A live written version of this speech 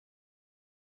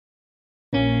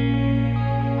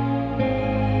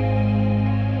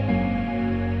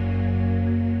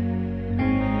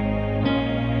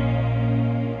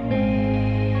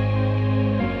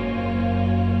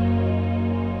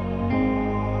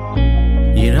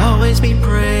always be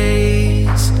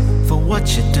praised for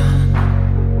what you've done.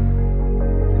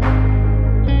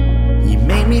 You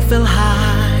made me feel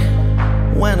high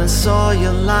when I saw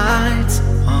your lights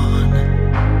on.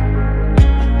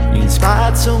 You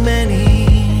inspired so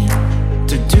many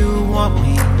to do what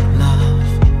we love.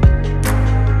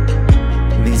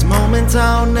 These moments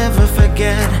I'll never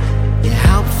forget. You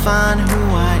helped find who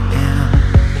I am.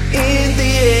 In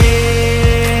the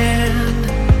end,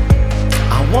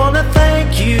 I wanna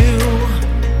thank you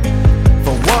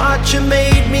for what you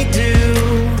made me do.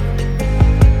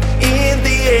 In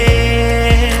the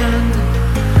end,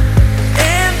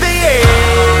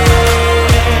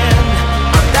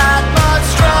 I'm that much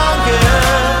stronger.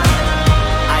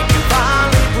 I can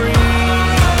finally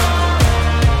breathe.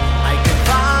 I can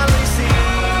finally see.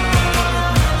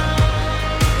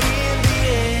 In the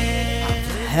end.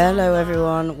 Hello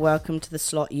everyone, welcome to the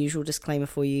slot. Usual disclaimer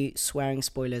for you, swearing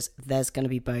spoilers, there's going to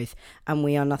be both, and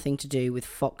we are nothing to do with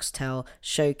Foxtel,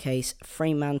 Showcase,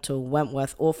 Fremantle,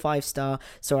 Wentworth or 5 Star,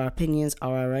 so our opinions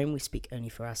are our own, we speak only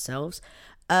for ourselves.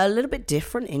 A little bit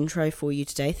different intro for you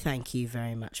today, thank you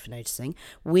very much for noticing.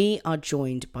 We are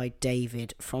joined by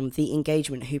David from The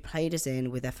Engagement, who played us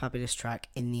in with their fabulous track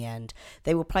In The End.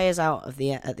 They will play us out at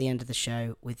the end of the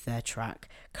show with their track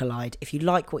Collide. If you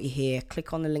like what you hear,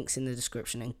 click on the links in the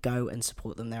description and go and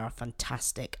support them. They're a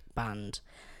fantastic band.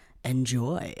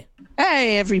 Enjoy.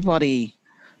 Hey everybody,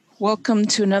 welcome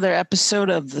to another episode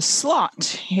of The Slot.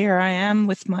 Here I am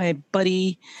with my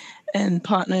buddy and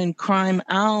partner in crime,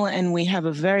 Al, and we have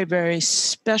a very, very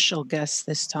special guest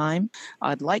this time.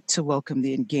 I'd like to welcome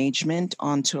The Engagement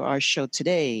onto our show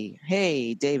today.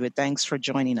 Hey, David, thanks for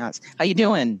joining us. How you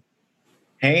doing?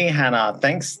 Hey, Hannah.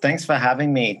 Thanks for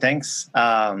having me. Thanks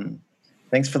for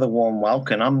the warm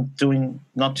welcome. I'm doing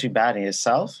not too bad.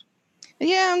 Yourself?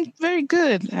 Yeah, I'm very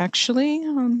good, actually.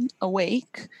 I'm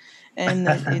awake. And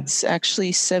it's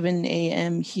actually 7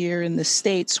 a.m. here in the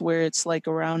States, where it's like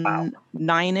around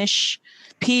 9-ish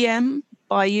p.m.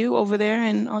 by you over there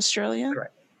in Australia.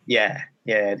 Correct. Yeah,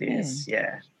 it is.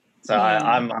 Yeah. So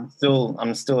I'm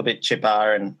still a bit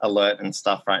chipper and alert and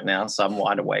stuff right now. So I'm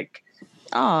wide awake.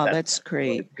 Oh, that's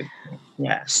great.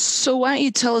 Yeah. So why don't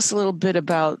you tell us a little bit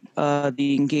about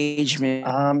The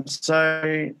Engagement?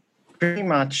 So pretty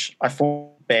much I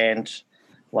formed a band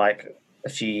like a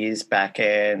few years back,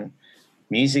 and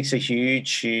music's a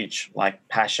huge like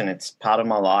passion. It's part of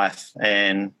my life,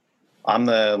 and I'm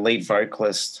the lead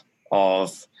vocalist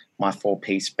of my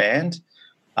 4-piece band.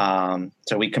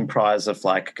 So we comprise of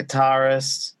like a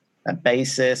guitarist, a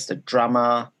bassist, a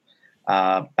drummer,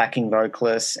 backing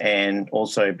vocalist, and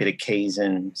also a bit of keys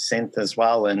and synth as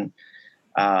well. And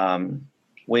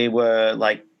we've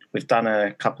done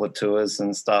a couple of tours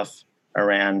and stuff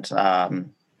around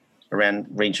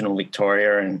regional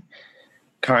Victoria, and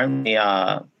currently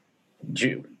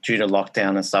due to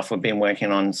lockdown and stuff, we've been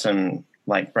working on some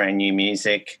like brand new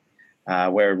music.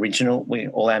 We're original.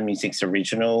 All our music's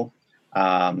original.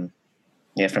 From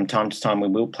time to time we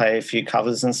will play a few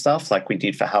covers and stuff like we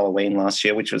did for Halloween last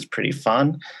year, which was pretty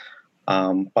fun.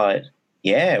 But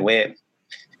yeah,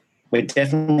 we've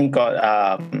definitely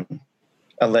got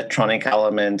electronic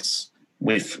elements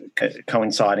with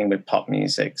coinciding with pop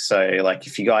music. So like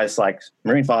if you guys like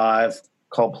Maroon 5,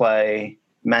 Coldplay,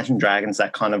 Imagine Dragons,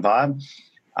 that kind of vibe,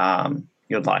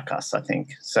 you'd like us, I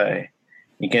think. So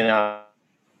you can,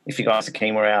 if you guys are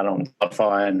keen, we're out on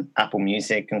Spotify and Apple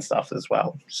Music and stuff as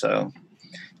well. So,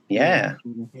 yeah.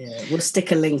 We'll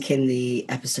stick a link in the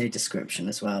episode description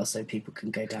as well, so people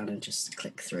can go down and just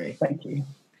click through. Thank you.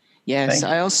 Yes,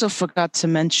 I also forgot to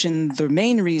mention the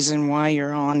main reason why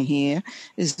you're on here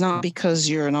is not because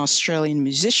you're an Australian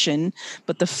musician,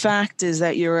 but the fact is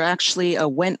that you're actually a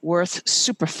Wentworth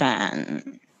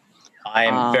superfan. I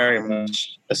am very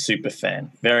much a super fan,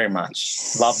 very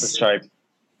much. Love the show.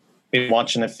 Been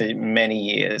watching it for many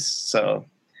years. So,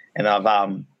 and I've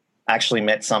actually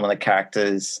met some of the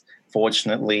characters,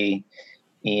 fortunately,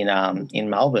 in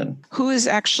Melbourne. Who is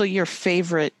actually your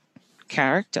favorite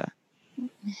character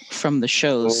from the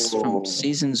shows, from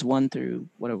seasons 1 through,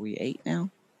 8 now?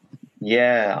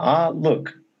 Yeah.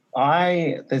 Look,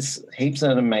 there's heaps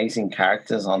of amazing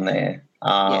characters on there.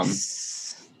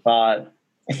 Yes. But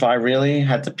if I really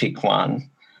had to pick one,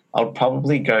 I would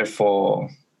probably go for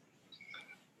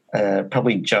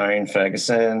probably Joan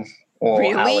Ferguson or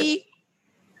really? Ali.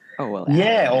 Oh well.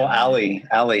 Yeah, or Ali.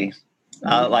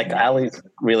 Like Ali's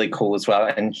really cool as well,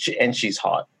 and she's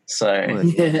hot. So,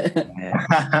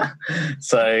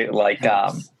 so like,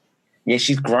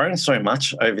 she's grown so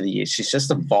much over the years. She's just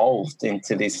evolved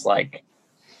into this like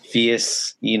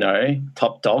fierce,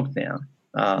 top dog now.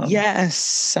 Yes,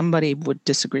 somebody would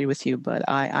disagree with you, but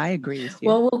I agree with you.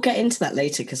 Well, we'll get into that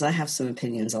later because I have some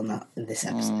opinions on that in this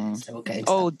episode. So we'll get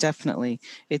into that. Definitely.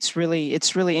 It's really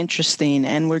interesting,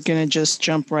 and we're gonna just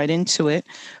jump right into it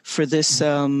for this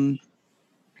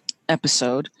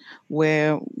episode,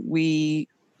 where we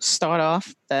start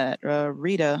off that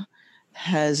Rita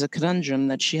has a conundrum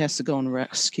that she has to go and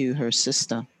rescue her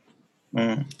sister.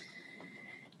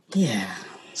 Yeah.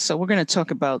 So we're going to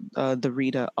talk about the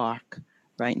Rita arc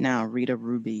right now, Rita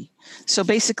Ruby. So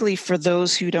basically, for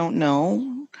those who don't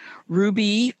know,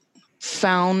 Ruby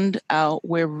found out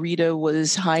where Rita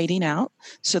was hiding out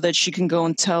so that she can go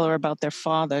and tell her about their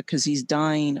father because he's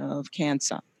dying of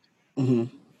cancer.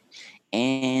 Mm-hmm.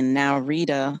 And now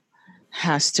Rita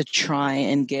has to try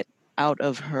and get out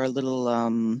of her little,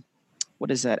 what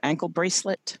is that, ankle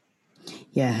bracelet?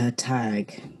 Yeah, her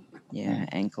tag. Yeah,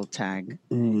 ankle tag.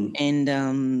 Mm.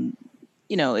 And,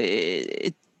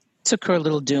 it took her a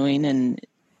little doing, and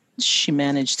she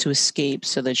managed to escape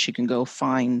so that she can go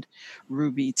find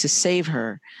Ruby to save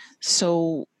her.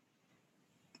 So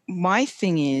my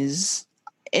thing is,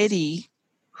 Eddie,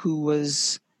 who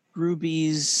was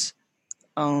Ruby's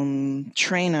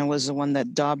trainer, was the one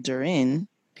that dobbed her in.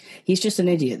 He's just an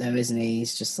idiot, though, isn't he?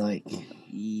 He's just like...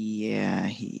 Yeah,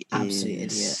 he absolute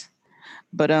is. Idiot.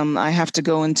 But I have to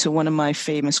go into one of my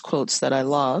famous quotes that I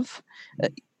love.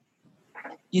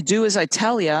 You do as I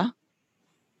tell ya,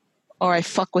 or I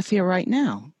fuck with you right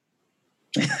now.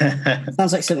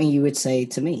 Sounds like something you would say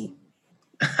to me.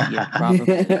 Yeah,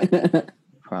 probably.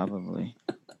 Probably.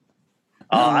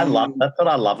 I love that's what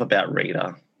I love about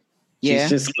Rita. Yeah.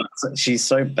 She's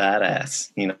so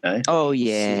badass, you know. Oh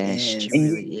yeah, she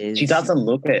really is. She doesn't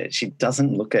look it. She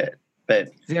doesn't look it,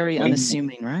 but very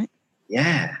unassuming, right?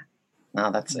 Yeah. No,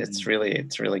 it's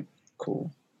really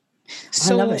cool.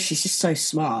 So, I love her. She's just so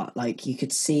smart. Like, you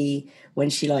could see when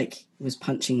she was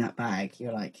punching that bag,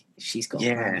 you're like, she's got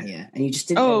a plan here, and you just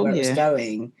didn't know where it was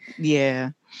going.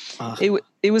 Yeah.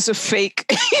 It was a fake.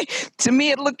 To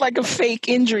me, it looked like a fake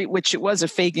injury, which it was a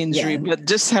fake injury, but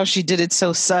just how she did it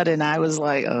so sudden, I was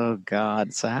like, oh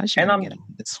God. So how's she gonna get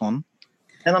this one?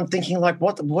 And I'm thinking, like,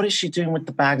 what is she doing with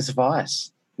the bags of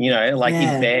ice? You know, like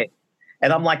in bed.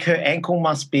 And I'm like, her ankle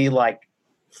must be like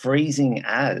freezing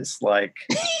as, like,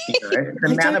 you know,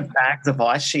 the amount of bags of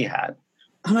ice she had.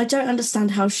 And I don't understand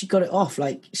how she got it off.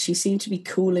 Like, she seemed to be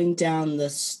cooling down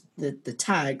the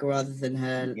tag rather than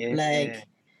her leg.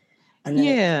 And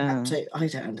then I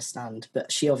don't understand,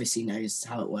 but she obviously knows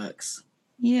how it works.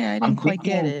 Yeah, I didn't quite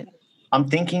get it. I'm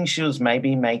thinking she was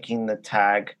maybe making the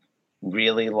tag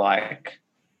really like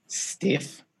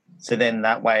stiff, so then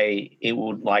that way it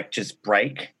would like just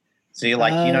break. So you're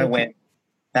like, you know, when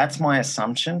that's my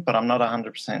assumption, but I'm not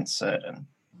 100% certain.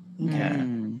 Yeah.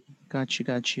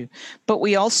 Got you. But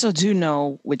we also do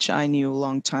know, which I knew a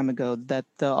long time ago, that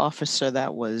the officer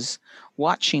that was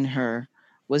watching her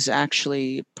was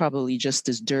actually probably just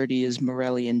as dirty as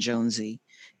Morelli and Jonesy,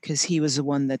 because he was the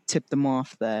one that tipped them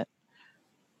off that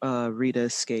Rita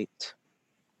escaped.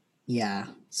 Yeah,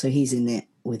 so he's in it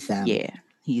with them. Yeah,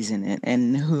 he's in it,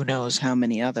 and who knows how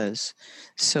many others.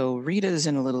 So Rita's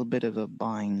in a little bit of a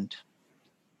bind.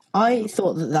 I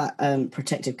thought that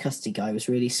protective custody guy was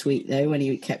really sweet, though, when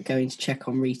he kept going to check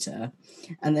on Rita.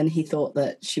 And then he thought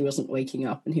that she wasn't waking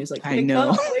up, and he was like, I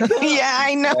know. Yeah,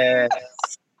 I know.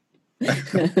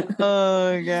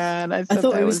 Oh, God. I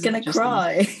thought he was going to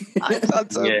cry. I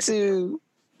thought so, too.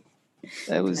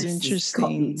 That was interesting.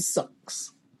 Cotton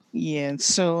socks. Yeah,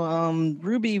 so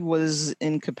Ruby was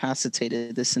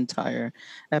incapacitated this entire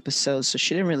episode, so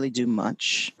she didn't really do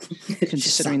much,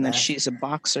 considering that she's a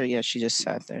boxer. Yeah, she just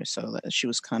sat there, so she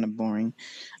was kind of boring.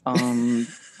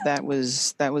 That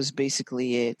was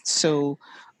basically it. So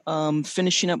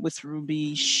finishing up with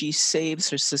Ruby, she saves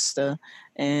her sister,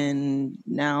 and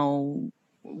now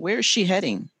where is she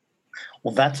heading?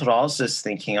 Well, that's what I was just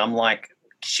thinking. I'm like,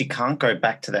 she can't go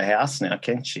back to the house now,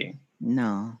 can she?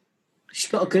 No. She's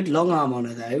got a good long arm on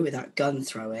her, though, with that gun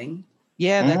throwing.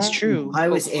 Yeah, that's true. I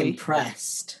was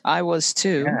impressed. I was,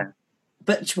 too. Yeah.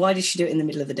 But why did she do it in the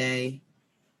middle of the day?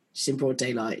 Just in broad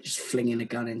daylight, just flinging a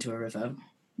gun into a river.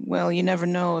 Well, you never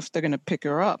know if they're going to pick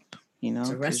her up, you know. It's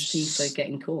a recipe for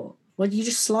getting caught. Well, you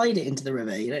just slide it into the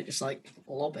river. You don't just,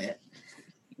 lob it.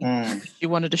 She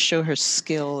wanted to show her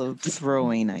skill of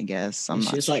throwing, I guess.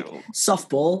 She was like,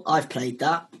 softball, I've played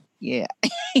that. Yeah.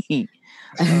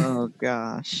 Oh,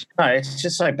 gosh. No, it's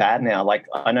just so bad now. Like,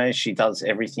 I know she does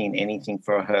everything, anything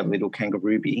for her little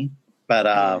kangaroo,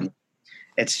 but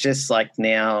it's just like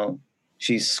now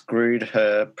she's screwed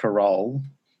her parole.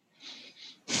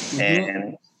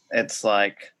 And it's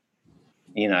like,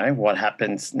 you know, what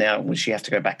happens now? Will she have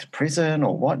to go back to prison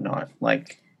or whatnot?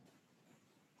 Like,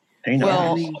 who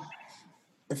knows? Well,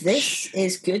 This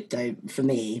is good though for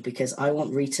me because I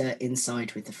want Rita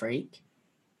inside with the freak.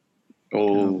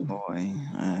 oh Oh, boy.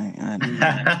 I don't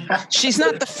know. She's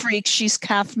not the freak. She's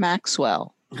Kath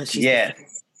Maxwell. She's yeah.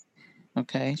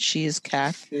 Okay. She is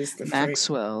Kath She's the freak.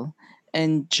 Maxwell.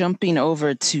 And jumping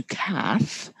over to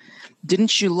Kath,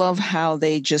 didn't you love how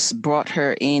they just brought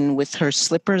her in with her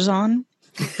slippers on?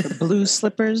 Her blue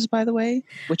slippers, by the way,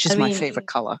 which is I my mean, favorite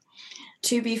color.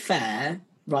 To be fair,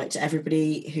 right, to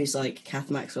everybody who's like, Kath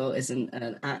Maxwell isn't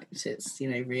an act, it's, you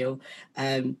know, real.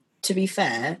 To be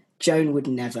fair, Joan would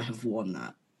never have worn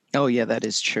that. Oh, yeah, that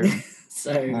is true.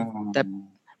 So,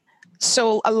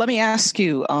 So let me ask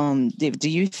you, do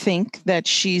you think that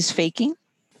she's faking?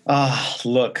 Oh,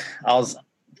 look, I was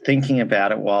thinking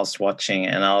about it whilst watching,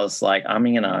 and I was like,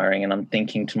 umming and ahhing, and I'm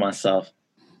thinking to myself,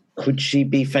 could she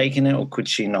be faking it or could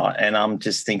she not? And I'm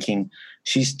just thinking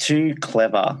she's too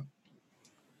clever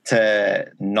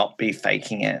to not be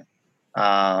faking it.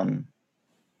 I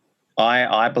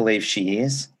believe she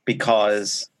is,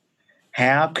 because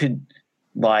how could,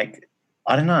 like,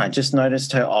 I don't know, I just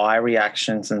noticed her eye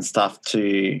reactions and stuff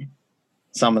to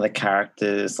some of the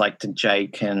characters, like to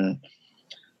Jake, and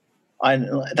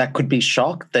that could be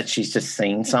shock that she's just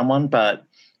seen someone, but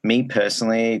me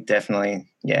personally, definitely,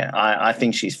 yeah, I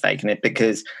think she's faking it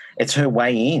because it's her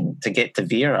way in to get to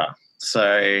Vera.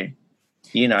 So,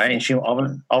 you know, and she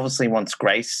obviously wants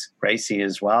Gracie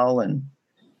as well, and,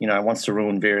 you know, wants to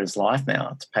ruin Vera's life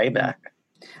now. It's payback.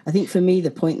 I think for me,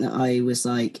 the point that I was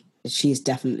like, she's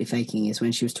definitely faking is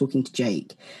when she was talking to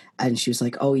Jake and she was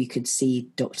like, oh, you could see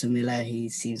Dr. Miller, he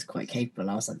seems quite capable.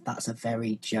 I was like, that's a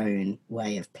very Joan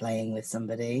way of playing with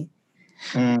somebody.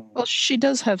 Well, she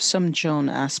does have some Joan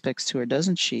aspects to her,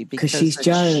 doesn't she? Because she's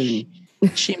Joan.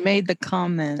 She made the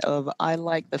comment of, I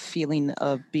like the feeling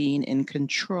of being in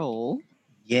control.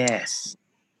 Yes.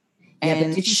 Yeah,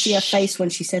 but did you see her face when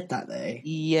she said that, though?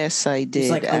 Yes, I did,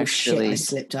 It's like, oh, actually. shit, I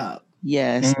slipped up.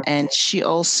 Yes, and she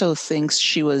also thinks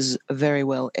she was very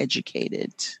well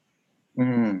educated.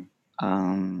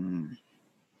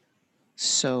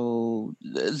 So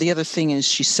the other thing is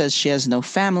she says she has no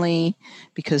family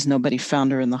because nobody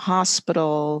found her in the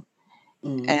hospital,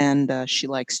 and she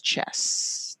likes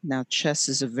chess. Now, chess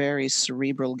is a very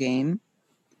cerebral game.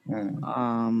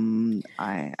 I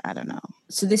don't know.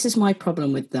 So this is my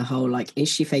problem with the whole, like, is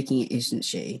she faking it, isn't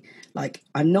she? Like,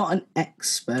 I'm not an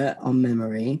expert on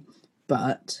memory,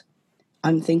 but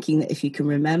I'm thinking that if you can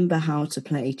remember how to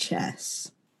play chess,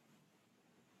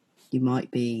 you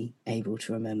might be able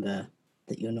to remember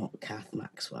that you're not Kath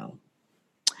Maxwell.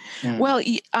 Well,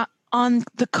 on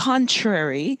the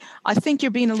contrary, I think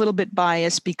you're being a little bit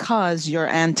biased because you're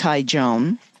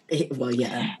anti-Joan. Well,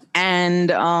 yeah. And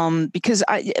because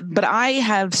I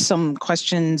have some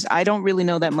questions. I don't really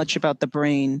know that much about the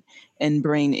brain and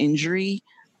brain injury.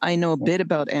 I know a bit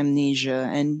about amnesia,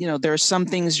 and, you know, there are some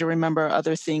things you remember,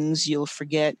 other things you'll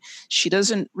forget. She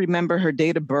doesn't remember her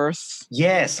date of birth.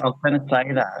 Yes, I was going to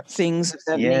say that. Things of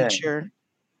that nature.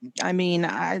 I mean,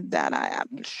 I'm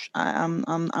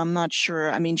not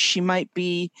sure. I mean, she might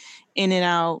be in and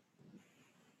out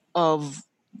of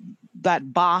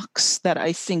that box that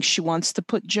I think she wants to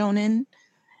put Joan in,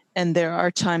 and there are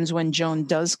times when Joan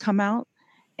does come out,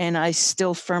 and I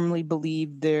still firmly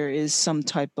believe there is some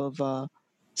type of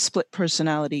split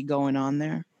personality going on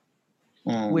there,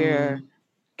 where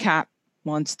Kat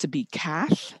wants to be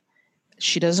Kath.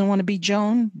 She doesn't want to be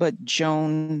Joan, but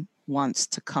Joan wants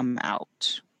to come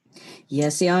out. Yeah,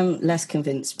 see, I'm less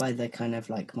convinced by the kind of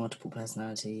like multiple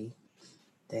personality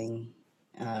thing.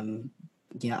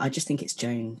 Yeah, I just think it's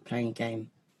Joan playing a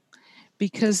game.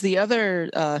 Because the other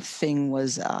thing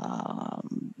was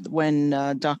when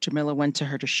Dr. Miller went to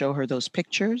her to show her those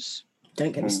pictures.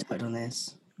 Don't get me started on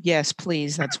this. Yes,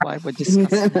 please. That's why we're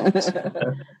discussing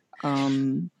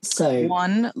it. So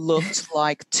one looked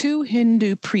like two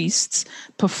Hindu priests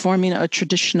performing a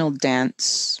traditional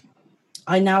dance.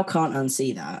 I now can't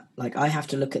unsee that. Like, I have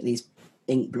to look at these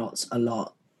ink blots a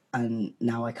lot, and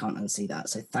now I can't unsee that.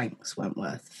 So thanks,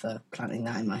 Wentworth, for planting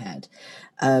that in my head.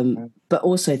 But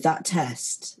also that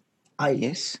test,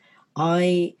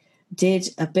 I did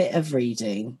a bit of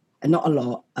reading, and not a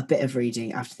lot, a bit of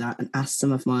reading after that, and asked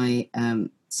some of my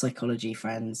psychology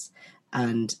friends,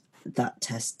 and that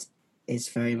test is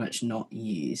very much not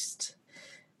used.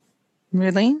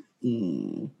 Really?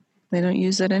 They don't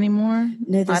use it anymore?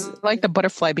 No, I like the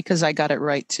butterfly because I got it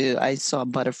right too. I saw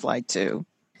butterfly too.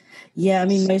 Yeah, I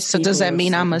mean, most. So does that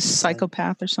mean I'm a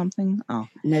psychopath or something? Oh,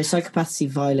 no, psychopaths see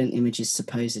violent images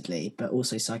supposedly, but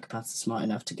also psychopaths are smart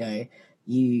enough to go,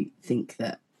 you think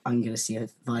that I'm going to see a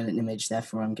violent image,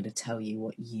 therefore I'm going to tell you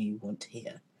what you want to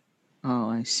hear. Oh,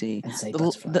 I see. And say The,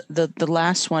 butterflies. the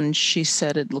last one, she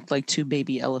said it looked like two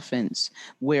baby elephants,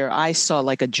 where I saw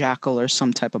like a jackal or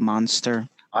some type of monster.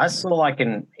 I saw like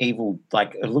an evil,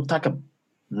 like it looked like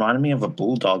reminded me of a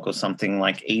bulldog or something,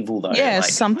 like evil though. Yeah,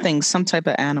 Like, some type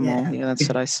of animal. Yeah. Yeah, that's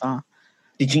what I saw.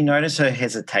 did you notice her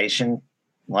hesitation,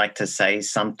 like to say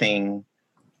something?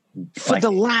 For Like,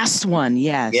 the last one,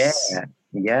 yes.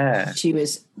 yeah. She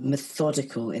was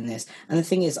methodical in this. And the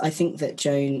thing is, I think that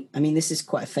Joan, I mean, this is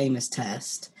quite a famous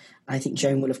test. I think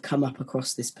Joan would have come up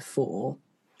across this before.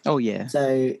 Oh, yeah.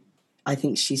 So I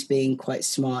think she's being quite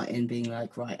smart in being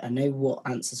like, right, I know what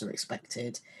answers are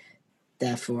expected.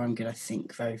 Therefore, I'm going to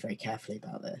think very, very carefully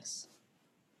about this.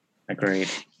 Agreed.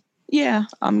 Yeah,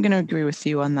 I'm going to agree with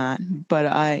you on that. But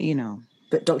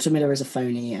But Dr. Miller is a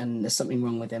phony and there's something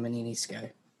wrong with him and he needs to go.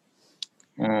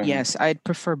 Yes, I'd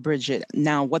prefer Bridget.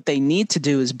 Now, what they need to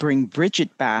do is bring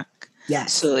Bridget back.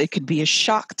 Yes. So it could be a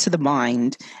shock to the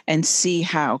mind and see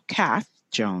how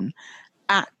Joan,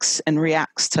 acts and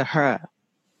reacts to her.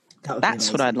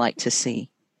 That's what I'd like to see.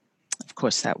 Of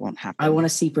course, that won't happen. I want to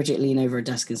see Bridget lean over a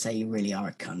desk and say, "You really are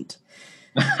a cunt."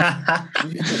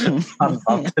 I'd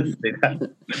love to see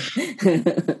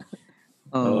that.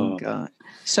 Oh God!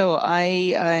 So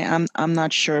I'm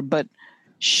not sure, but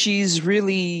she's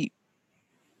really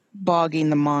bogging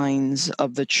the minds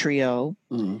of the trio.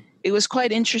 Mm. It was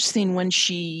quite interesting when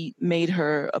she made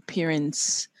her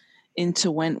appearance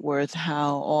into Wentworth,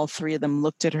 how all three of them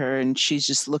looked at her and she's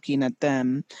just looking at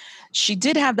them. She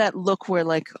did have that look where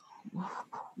like,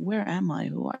 where am I?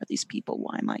 Who are these people?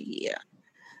 Why am I here?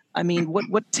 I mean,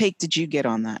 what take did you get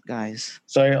on that, guys?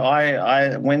 So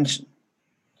I when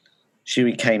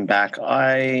she came back,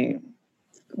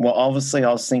 obviously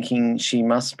I was thinking she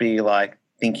must be like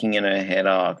thinking in her head,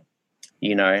 oh,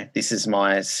 this is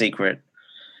my secret.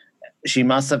 She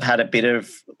must have had a bit of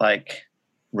like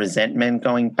resentment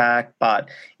going back, but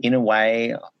in a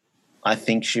way, I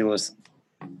think she was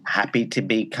happy to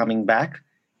be coming back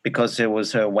because it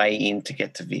was her way in to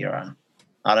get to Vera.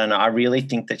 I don't know. I really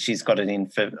think that she's got it in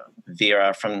for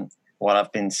Vera from what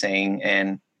I've been seeing,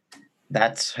 and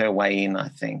that's her way in, I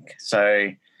think.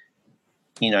 So,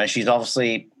 she's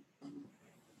obviously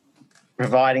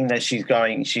providing that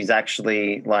she's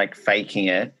actually like faking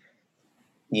it,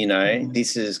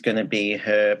 this is going to be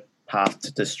her path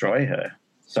to destroy her.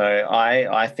 So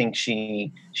I think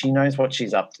she knows what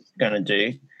she's going to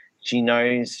do. She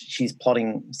knows she's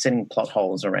setting plot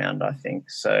holes around, I think.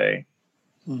 So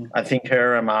I think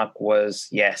her remark was,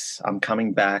 yes, I'm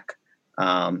coming back.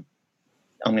 I'm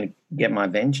going to get my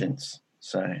vengeance.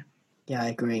 So yeah, I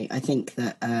agree. I think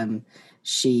that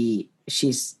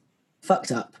she's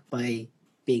fucked up by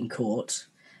being caught,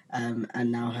 and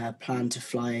now her plan to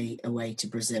fly away to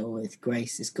Brazil with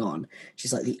Grace is gone.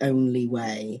 She's like, the only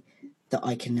way that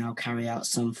I can now carry out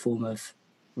some form of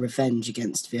revenge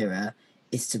against Vera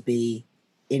is to be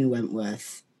in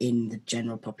Wentworth in the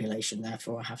general population.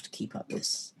 Therefore, I have to keep up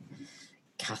this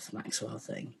Kath Maxwell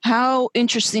thing. How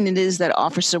interesting it is that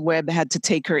Officer Webb had to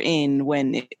take her in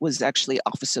when it was actually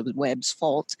Officer Webb's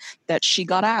fault that she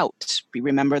got out. We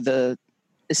remember the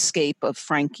escape of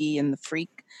Frankie and the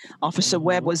freak. Officer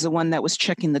Webb was the one that was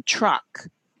checking the truck.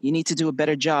 You need to do a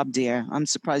better job, dear. I'm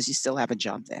surprised you still have a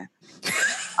job there.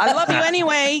 I love you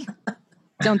anyway.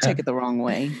 Don't take it the wrong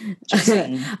way. Just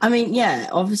saying. I mean, yeah,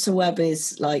 Officer Webb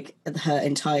is like, her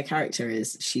entire character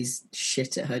is she's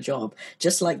shit at her job,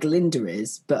 just like Linda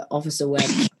is, but Officer Webb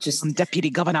just... I'm deputy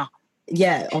governor.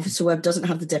 Yeah, Officer Webb doesn't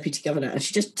have the deputy governor and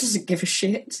she just doesn't give a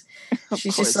shit.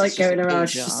 She's just like going around,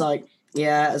 she's just like,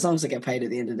 yeah, as long as I get paid at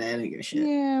the end of the day, I don't give a shit.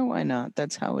 Yeah, why not?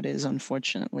 That's how it is,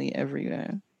 unfortunately,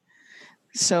 everywhere.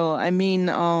 So, I mean,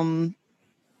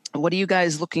 what are you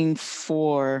guys looking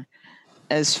for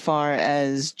as far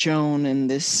as Joan and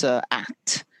this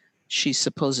act she's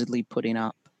supposedly putting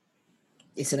up?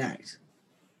 It's an act.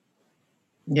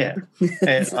 Yeah,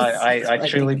 and I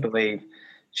truly believe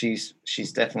she's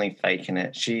definitely faking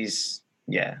it.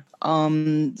 Yeah.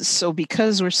 So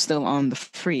because we're still on the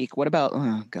freak, what about,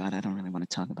 oh God, I don't really want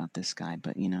to talk about this guy,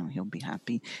 but he'll be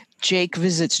happy. Jake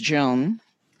visits Joan.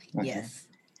 Yes.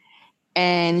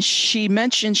 And she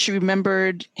mentioned she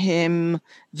remembered him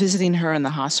visiting her in the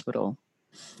hospital.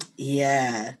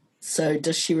 Yeah. So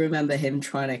does she remember him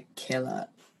trying to kill her?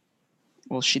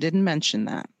 Well, she didn't mention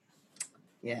that.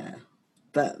 Yeah.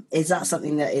 But is that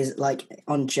something that is like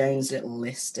on Joan's little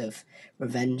list of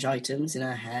revenge items in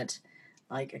her head?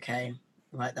 Like, okay,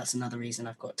 right, that's another reason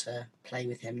I've got to play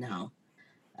with him now.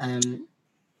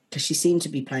 Because she seemed to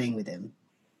be playing with him.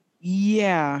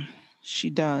 Yeah, she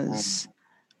does.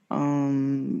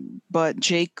 But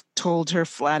Jake told her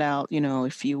flat out,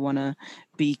 if you want to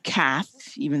be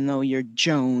Kath, even though you're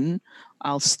Joan,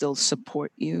 I'll still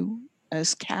support you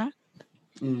as Kath,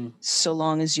 so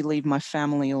long as you leave my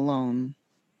family alone.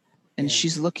 And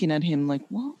she's looking at him like,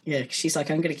 what? Yeah, 'cause she's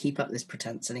like, I'm going to keep up this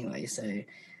pretense anyway, so it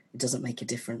doesn't make a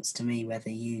difference to me whether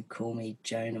you call me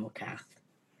Joan or Kath.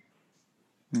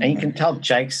 And you can tell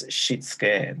Jake's shit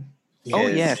scared. Oh,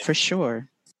 yeah, for sure.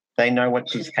 They know what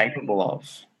she's capable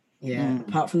of. Yeah,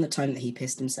 apart from the time that he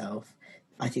pissed himself,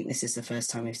 I think this is the first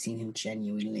time I've seen him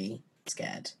genuinely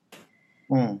scared.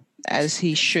 As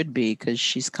he should be, because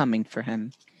she's coming for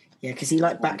him. Yeah, because he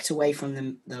backed away from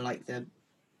the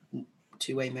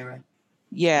two-way mirror.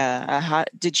 Yeah.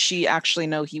 Did she actually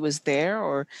know he was there,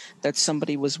 or that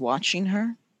somebody was watching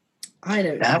her? I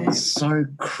don't know. That was so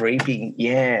creepy.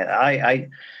 Yeah,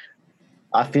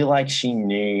 I feel like she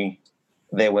knew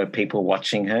there were people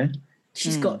watching her.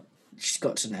 She's got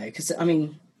to know, because I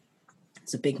mean,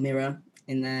 it's a big mirror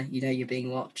in there. You're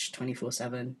being watched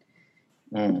 24/7.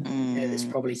 It's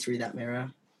probably through that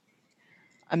mirror.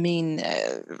 I mean,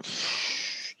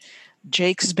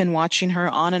 Jake's been watching her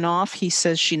on and off. He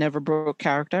says she never broke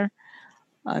character.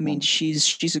 I mean,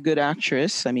 she's a good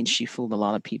actress. I mean, she fooled a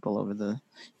lot of people over the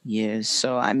years.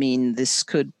 So, I mean, this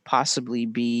could possibly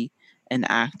be an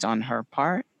act on her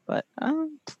part, but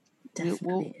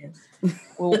Definitely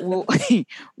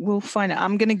we'll find out.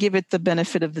 I'm going to give it the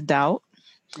benefit of the doubt.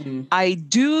 I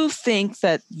do think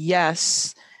that,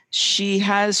 yes, she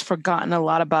has forgotten a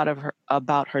lot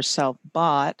about herself,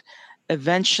 but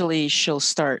eventually she'll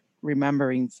start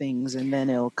remembering things, and then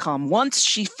it'll come. Once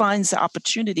she finds the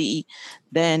opportunity,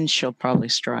 then she'll probably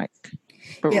strike.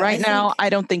 But now, I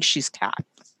don't think she's Kath.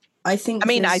 I think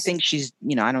she's,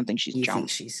 I don't think she's You Joan. think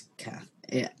she's Kath.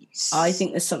 Yeah. I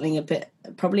think there's something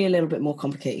probably a little bit more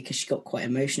complicated, because she got quite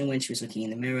emotional when she was looking in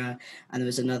the mirror, and there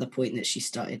was another point that she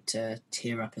started to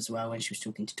tear up as well when she was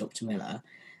talking to Dr. Miller.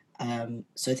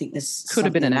 So I think this could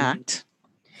have been an act.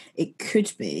 It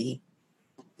could be,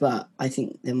 but I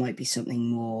think there might be something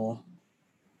more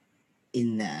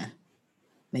in there.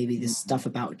 Maybe there's stuff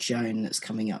about Joan that's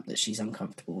coming up that she's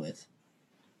uncomfortable with.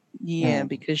 Yeah,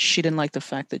 because she didn't like the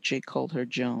fact that Jake called her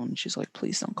Joan. She's like,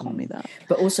 please don't call me that.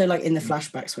 But also, in the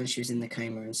flashbacks when she was in the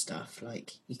coma and stuff,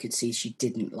 you could see she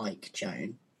didn't like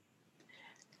Joan.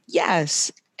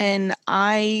 Yes, and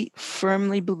I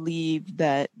firmly believe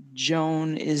that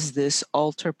Joan is this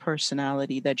alter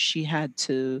personality that she had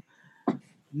to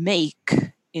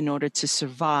make in order to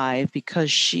survive, because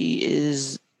she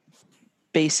is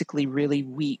basically really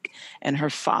weak, and her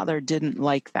father didn't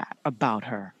like that about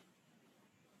her.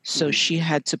 So she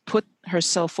had to put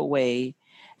herself away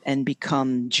and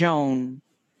become Joan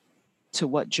to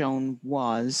what Joan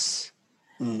was.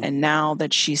 And now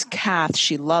that she's Kath,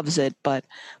 she loves it, but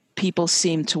people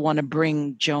seem to want to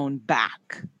bring Joan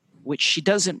back, which she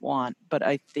doesn't want, but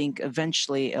I think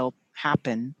eventually it'll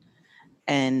happen.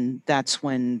 And that's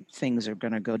when things are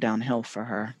going to go downhill for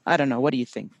her. I don't know. What do you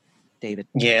think, David?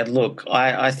 Yeah, look,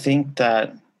 I think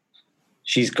that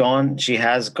she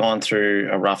has gone through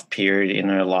a rough period in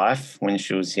her life when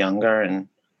she was younger, and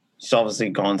she's obviously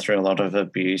gone through a lot of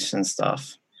abuse and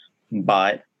stuff.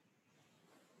 But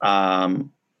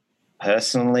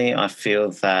personally, I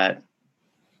feel that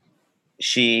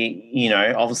she,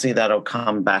 obviously that'll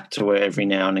come back to her every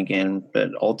now and again,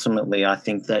 but ultimately I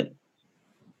think that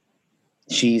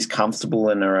she's comfortable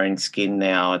in her own skin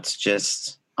now. It's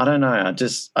just, I don't know.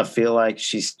 I feel like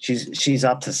she's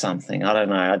up to something. I don't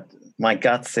know. My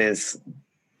gut says,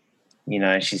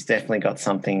 she's definitely got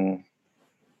something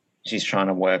she's trying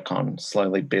to work on,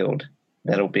 slowly build,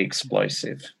 that'll be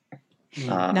explosive.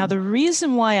 Now, the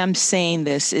reason why I'm saying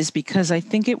this is because I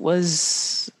think it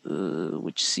was,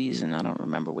 which season? I don't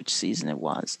remember which season it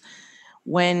was.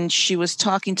 When she was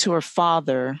talking to her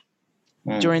father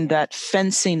during that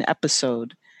fencing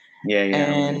episode. Yeah.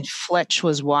 And Fletch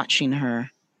was watching her.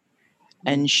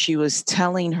 And she was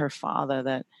telling her father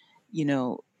that,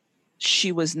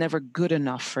 she was never good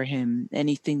enough for him.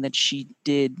 Anything that she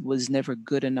did was never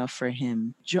good enough for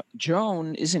him.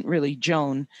 Joan isn't really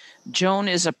Joan. Joan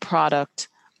is a product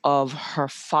of her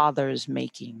father's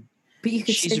making. But you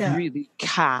could She's say that. really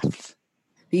Kath.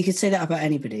 But you could say that about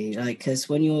anybody, because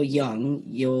when you're young,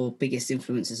 your biggest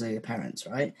influences are your parents,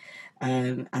 right?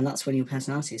 And that's when your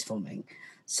personality is forming.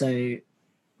 So,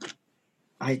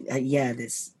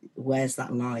 where's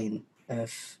that line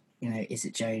of, is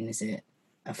it Joan? Is it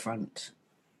a front?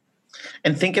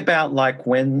 And think about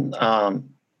when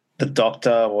the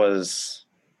doctor was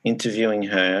interviewing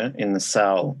her in the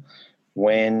cell,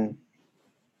 when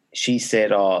she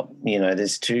said,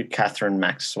 there's two Catherine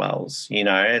Maxwells,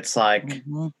 it's like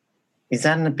is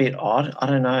that a bit odd? I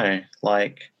don't know.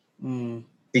 Like,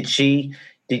 did she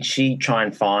try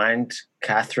and find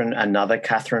another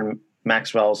Catherine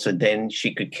Maxwell, so then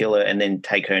she could kill her and then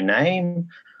take her name,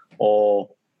 or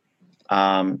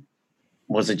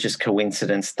was it just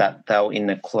coincidence that they were in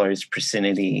the close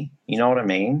vicinity? You know what I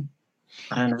mean?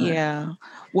 I don't know. Yeah.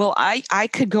 Well, I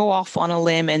could go off on a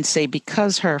limb and say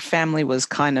because her family was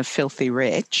kind of filthy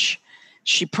rich,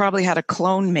 she probably had a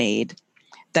clone made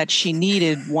that she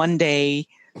needed one day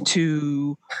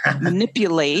to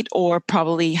manipulate, or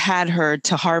probably had her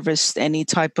to harvest any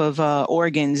type of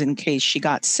organs in case she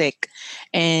got sick,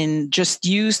 and just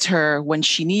used her when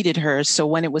she needed her. So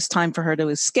when it was time for her to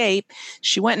escape,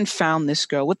 she went and found this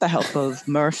girl with the help of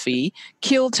Murphy,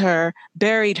 killed her,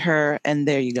 buried her, and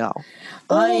there you go.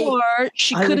 Or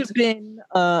she could have been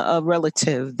a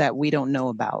relative that we don't know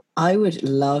about. I would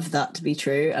love that to be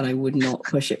true, and I would not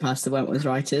push it past the Wentworth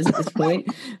writers at this point.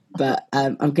 But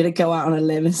I'm going to go out on a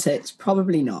limb and say it's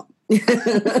probably not.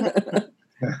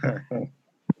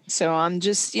 So I'm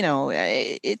just,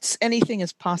 it's anything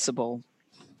is possible.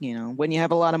 When you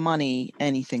have a lot of money,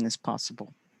 anything is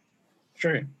possible.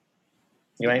 True.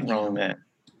 You ain't wrong there.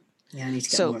 Yeah, I need to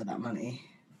get more of that money.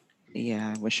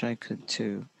 Yeah, I wish I could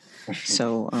too.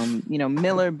 So,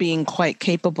 Miller being quite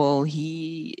capable,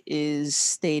 he is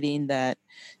stating that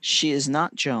she is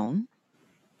not Joan.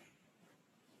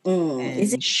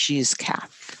 And she's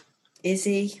Kath. Is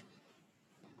he?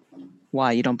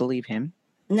 Why, you don't believe him?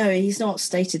 No, he's not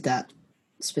stated that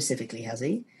specifically, has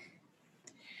he?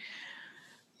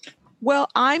 Well,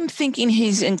 I'm thinking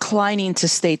he's inclining to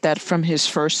state that from his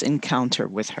first encounter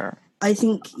with her. I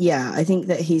think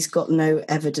that he's got no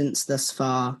evidence thus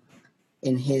far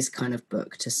in his kind of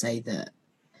book to say that,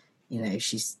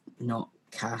 she's not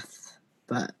Kath,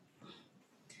 but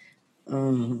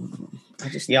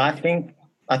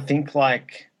I think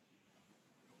like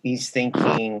he's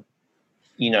thinking,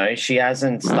 she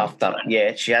hasn't stuffed up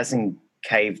yet. She hasn't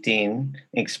caved in,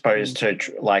 exposed her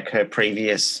like her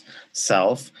previous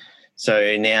self.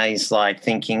 So now he's like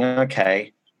thinking,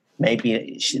 okay,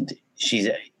 maybe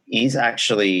she is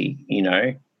actually,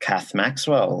 Kath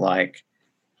Maxwell. Like,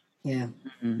 yeah.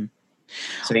 Mm-hmm.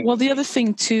 So well, the other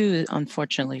thing too,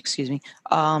 unfortunately,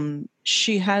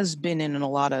 she has been in a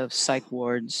lot of psych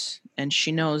wards, and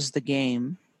she knows the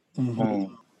game.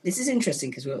 Mm-hmm. This is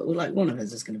interesting because we're like, one of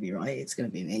us is going to be right. It's going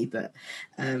to be me, but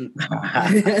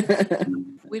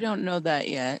we don't know that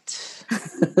yet.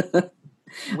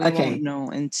 We won't know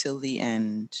until the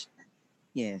end.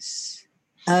 Yes.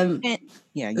 You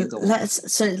go.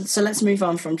 Let's move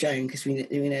on from Joan, because we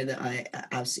know that I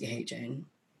absolutely hate Joan.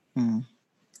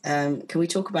 Can we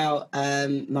talk about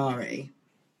Mari?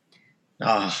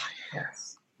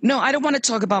 Yes. No, I don't want to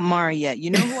talk about Mari yet. You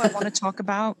know who I want to talk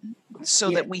about?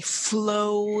 So that we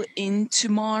flow into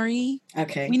Mari.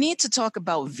 Okay. We need to talk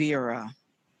about Vera.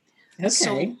 Okay.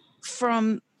 So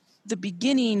from the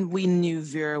beginning, we knew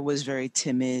Vera was very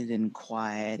timid and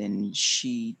quiet, and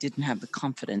she didn't have the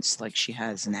confidence like she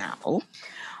has now.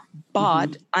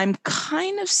 But I'm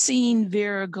kind of seeing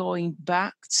Vera going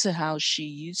back to how she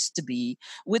used to be,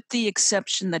 with the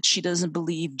exception that she doesn't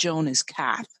believe Joan is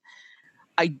Kath.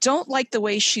 I don't like the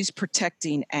way she's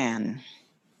protecting Anne.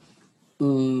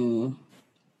 Now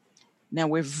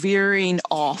we're veering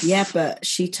off. Yeah, but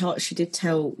she did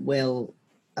tell Will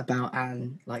about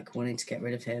Anne, like wanting to get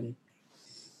rid of him.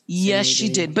 Yes, she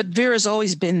did. But Vera's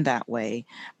always been that way.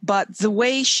 But the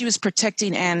way she was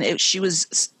protecting Anne, she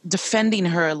was defending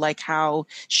her like how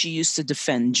she used to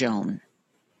defend Joan.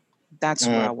 That's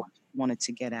where I wanted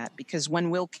to get at. Because when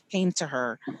Will came to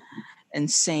her and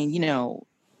saying,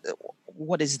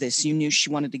 what is this? You knew she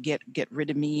wanted to get rid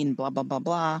of me and blah, blah, blah,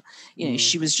 blah.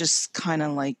 She was just kind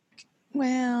of like,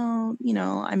 well,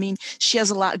 she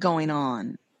has a lot going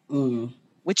on.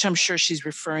 Which I'm sure she's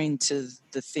referring to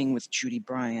the thing with Judy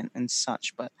Bryant and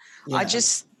such. But I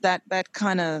just, that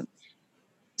kind of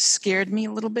scared me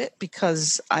a little bit,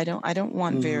 because I don't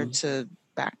want Vera to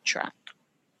backtrack.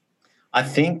 I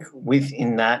think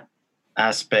within that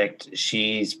aspect,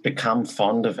 she's become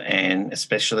fond of Anne,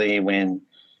 especially when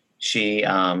she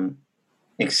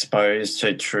exposed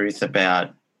her truth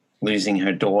about losing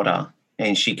her daughter,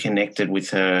 and she connected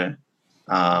with her,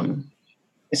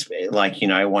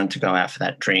 wanted to go out for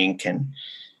that drink, and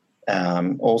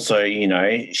also,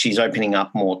 she's opening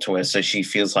up more to her, so she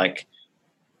feels like,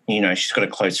 she's got a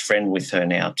close friend with her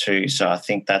now too. So I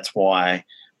think that's why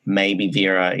maybe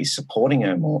Vera is supporting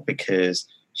her more, because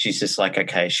she's just like,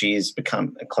 okay, she has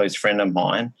become a close friend of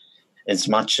mine. As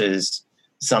much as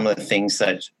some of the things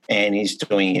that Anne is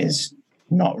doing is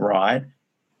not right,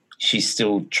 she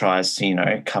still tries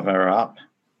to, cover her up.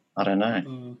 I don't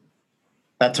know.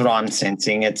 That's what I'm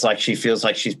sensing. It's like she feels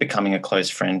like she's becoming a close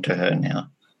friend to her now.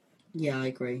 Yeah, I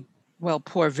agree. Well,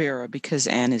 poor Vera, because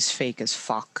Anne is fake as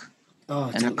fuck. Oh,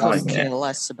 And I don't couldn't go yeah. care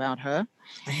less about her.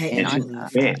 I hate And anything I,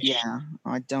 with that. Yeah.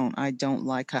 I don't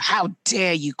like her. How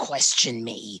dare you question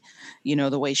me? You know,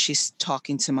 the way she's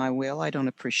talking to my Will, I don't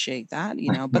appreciate that,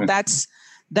 you know, but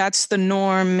that's the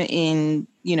norm in,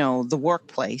 you know, the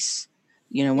workplace,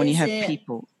 you know, when you Is have it?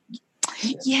 people.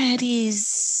 Yeah, it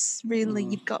is. Really, Oh.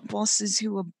 you've got bosses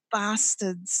who are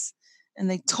bastards and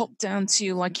they talk down to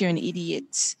you like you're an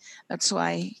idiot. That's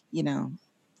why, you know,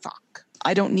 fuck.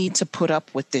 I don't need to put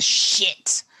up with this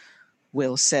shit,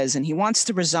 Will says, and he wants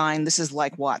to resign. This is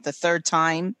like what, the third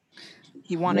time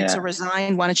he wanted to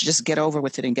resign? Why don't you just get over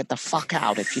with it and get the fuck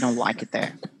out if you don't like it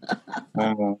there?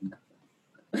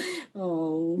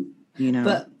 Oh. You know.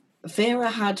 But Vera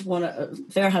had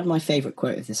my favorite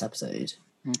quote of this episode.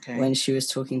 Okay. When she was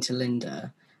talking to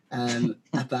Linda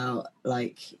about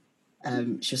like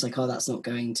she was like, oh, that's not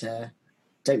going to,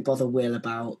 don't bother Will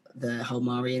about the whole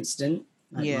Mari incident.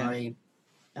 Like, Yeah. Mari,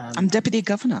 I'm deputy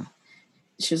governor.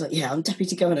 She was like, yeah, I'm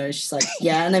deputy governor. And she's like,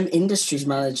 yeah, and I'm industries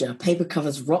manager. Paper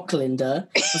covers rock, Linda.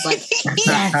 I was like,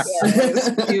 yes. Yeah, that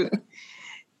was cute.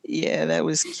 Yeah, that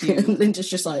was cute. Linda's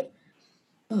just like,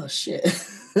 oh shit.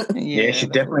 Yeah, she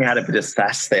definitely had a bit of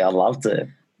sass there. I loved it.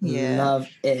 Yeah. Love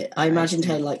it. I imagined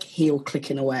her like heel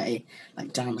clicking away,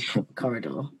 like down the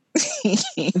corridor.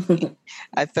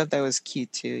 I thought that was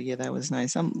cute too. Yeah, that was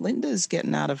nice. Linda's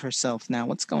getting out of herself now.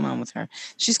 What's going on with her?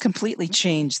 She's completely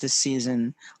changed this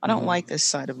season. I don't like this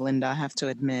side of Linda, I have to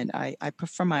admit. I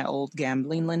prefer my old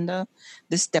gambling Linda.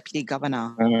 This deputy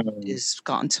governor has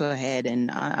gotten to her head, and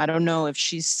I don't know if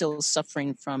she's still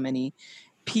suffering from any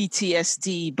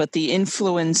PTSD, but the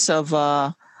influence of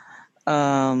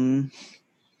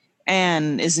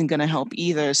Anne isn't going to help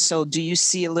either. So do you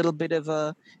see a little bit of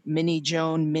a mini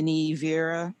Joan, mini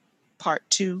Vera part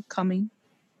 2 coming,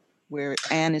 where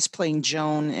Anne is playing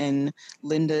Joan and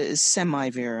Linda is semi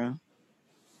Vera?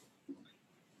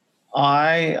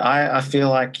 I feel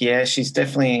like, yeah, she's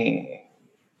definitely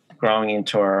growing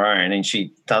into her own, and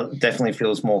she definitely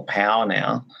feels more power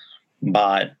now.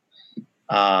 But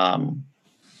I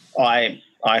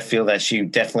feel that she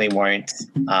definitely won't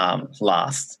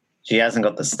last. She hasn't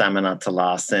got the stamina to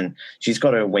last, and she's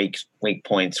got her weak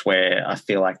points where I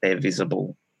feel like they're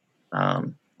visible.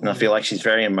 And I feel like she's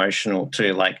very emotional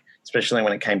too, like especially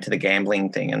when it came to the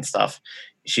gambling thing and stuff.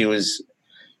 She was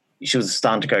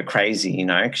starting to go crazy, you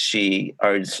know, 'cause she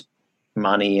owes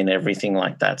money and everything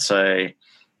like that. So,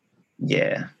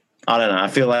 yeah, I don't know. I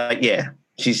feel like, yeah,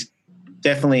 she's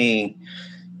definitely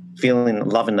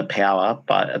loving the power,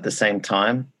 but at the same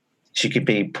time, she could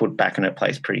be put back in her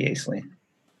place pretty easily.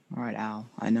 All right, Al,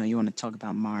 I know you want to talk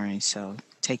about Mari, so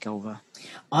take over.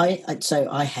 I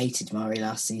hated Mari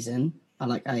last season.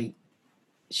 I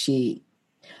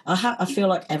feel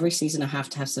like every season I have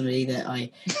to have somebody that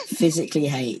I physically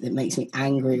hate that makes me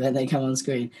angry when they come on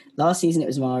screen. Last season it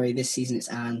was Mari, this season it's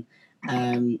Anne,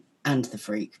 and the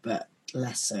Freak, but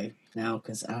less so now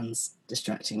because Anne's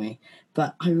distracting me.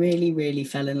 But I really, really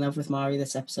fell in love with Mari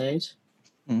this episode,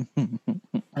 and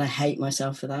I hate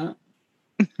myself for that.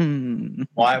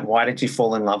 Why did you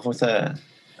fall in love with her?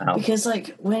 Because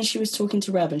like when she was talking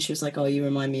to Reb and she was like, "Oh, you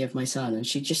remind me of my son," and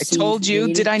she just I told you,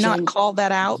 really did I not call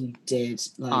that out? You did,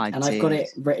 I I've got it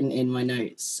written in my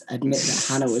notes. Admit that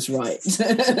Hannah was right.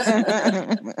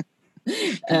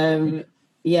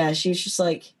 Yeah, she was just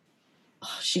like,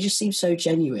 she just seemed so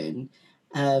genuine.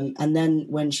 And then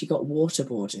when she got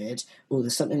waterboarded,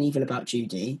 there's something evil about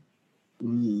Judy.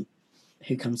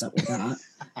 Who comes up with that?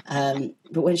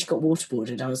 But when she got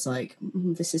waterboarded, I was like,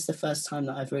 this is the first time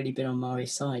that I've really been on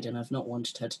Mari's side and I've not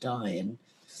wanted her to die. And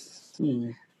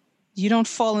you don't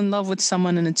fall in love with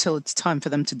someone until it's time for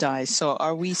them to die. So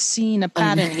are we seeing a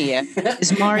pattern here?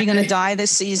 Is Mari going to die this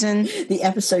season? The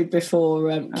episode before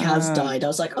Kaz died, I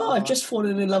was like, I've just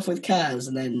fallen in love with Kaz.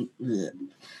 And then...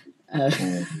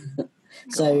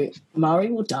 So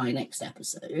Mari will die next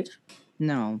episode.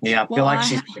 No. Yeah, I feel like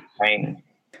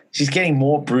she's getting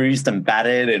more bruised and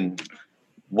battered and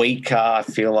weaker, I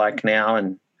feel like now.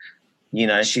 And, you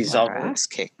know, she's her ass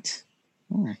kicked.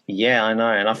 Yeah, I know.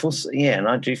 And and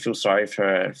I do feel sorry for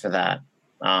her for that.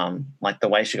 Like the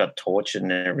way she got tortured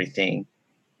and everything.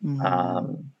 But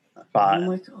oh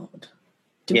my God.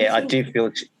 I do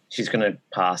feel she's going to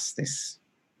pass this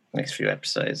next few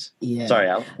episodes. Yeah. Sorry,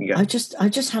 Al. You go. I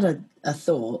just had a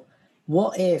thought.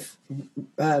 What if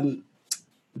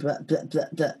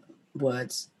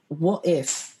words. What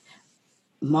if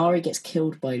Mari gets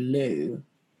killed by Lou,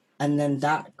 and then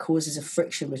that causes a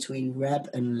friction between Reb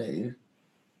and Lou?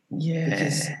 Yeah.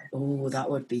 Because, that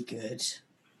would be good.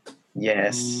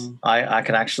 Yes, I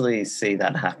can actually see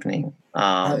that happening.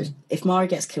 If Mari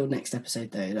gets killed next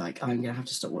episode, though, like I'm gonna have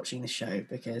to stop watching the show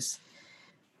because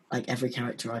like every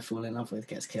character I fall in love with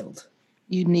gets killed.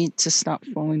 You need to stop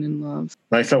falling in love.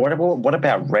 No, so what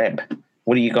about Reb?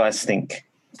 What do you guys think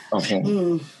of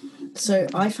him? So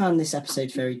I found this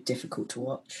episode very difficult to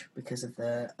watch because of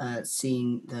the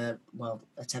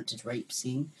attempted rape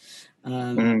scene.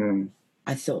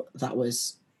 I thought that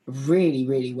was really,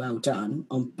 really well done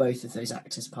on both of those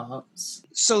actors' parts.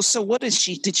 So what is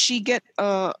she? Did she get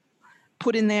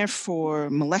put in there for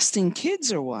molesting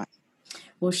kids or what?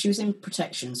 Well, she was in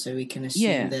protection, so we can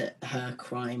assume that her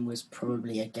crime was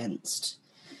probably against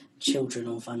children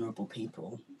or vulnerable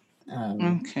people.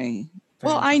 Okay.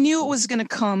 Well, I knew it was going to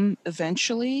come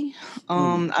eventually.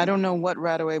 I don't know what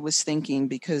Radaway was thinking,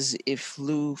 because if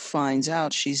Lou finds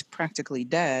out, she's practically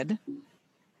dead.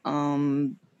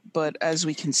 But as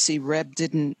we can see, Reb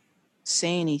didn't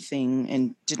say anything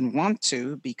and didn't want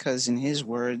to, because in his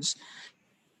words,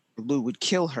 Lou would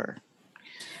kill her.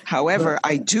 However,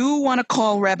 I do want to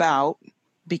call Reb out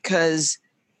because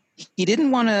he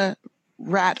didn't want to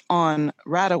rat on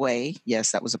Radaway.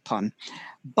 Yes, that was a pun.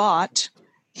 But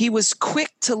he was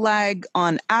quick to lag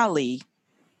on Ali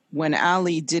when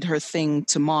Ali did her thing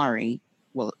to Mari.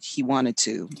 Well, he wanted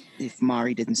to, if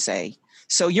Mari didn't say.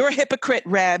 So you're a hypocrite,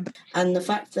 Reb. And the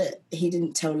fact that he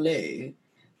didn't tell Lou,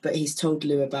 but he's told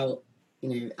Lou about,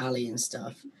 Ali and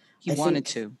stuff. He wanted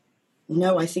to.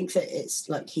 No, I think that it's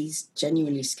like he's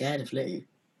genuinely scared of Lou,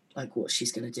 like what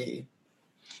she's going to do.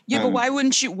 Yeah, but why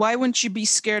wouldn't you be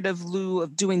scared of Lou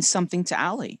of doing something to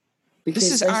Ali? Because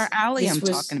this is our Ali I'm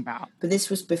talking about. But this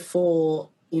was before,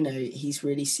 he's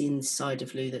really seen the side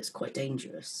of Lou that's quite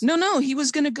dangerous. No, he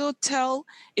was going to go tell,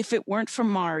 if it weren't for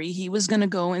Mari, he was going to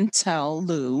go and tell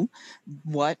Lou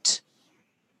what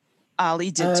Ali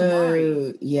did to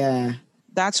Mari. Yeah.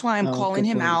 That's why I'm calling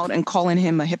him out and calling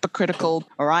him a hypocritical,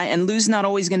 all right? And Lou's not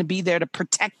always going to be there to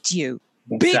protect you.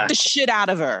 Exactly. Beat the shit out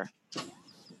of her.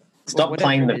 Stop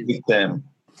playing the victim.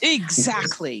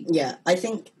 Exactly. Yeah, I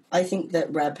think that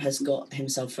Reb has got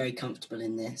himself very comfortable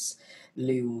in this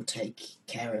Lou will take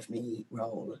care of me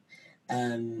role.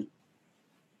 And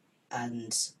I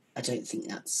don't think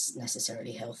that's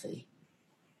necessarily healthy.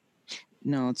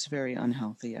 No, it's very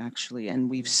unhealthy, actually. And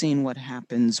we've seen what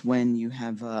happens when you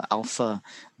have a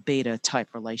alpha-beta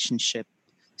type relationship,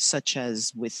 such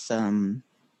as with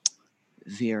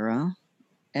Vera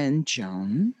and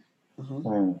Joan.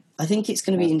 I think it's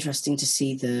going to be interesting to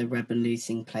see the Reb and Lou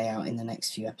thing play out in the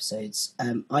next few episodes.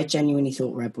 I genuinely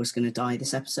thought Reb was going to die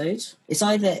this episode. It's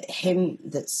either him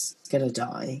that's going to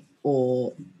die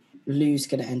or Lou's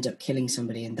going to end up killing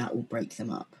somebody and that will break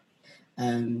them up.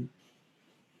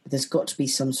 There's got to be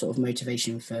some sort of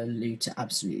motivation for Lou to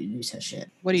absolutely lose her shit.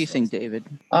 What do you think, David?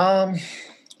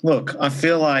 Look, I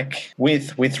feel like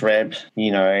with Reb,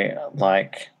 I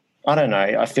don't know.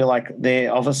 I feel like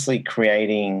they're obviously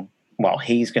creating. Well,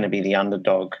 he's going to be the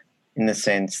underdog in the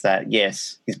sense that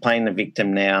yes, he's playing the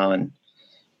victim now, and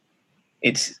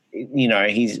it's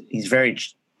he's very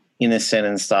innocent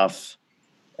and stuff.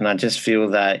 And I just feel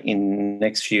that in the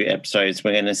next few episodes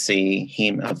we're going to see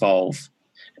him evolve.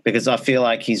 Because I feel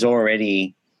like he's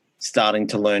already starting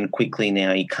to learn quickly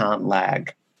now. He can't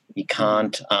lag. He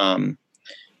can't,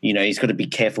 he's got to be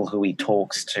careful who he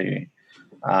talks to.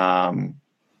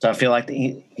 So I feel like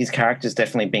his character's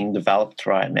definitely being developed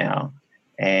right now.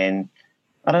 And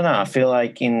I don't know, I feel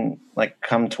like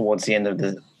come towards the end of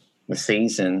the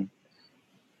season,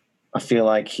 I feel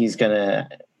like he's going to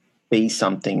be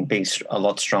a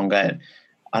lot stronger.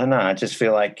 I don't know, I just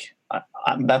feel like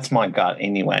that's my gut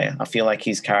anyway. I feel like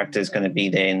his character is going to be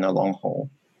there in the long haul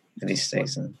for this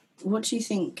season. What do you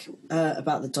think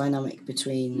about the dynamic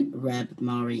between Reb,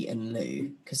 Mari, and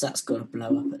Lou? Because that's got to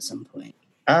blow up at some point.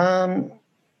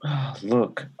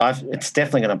 Look, it's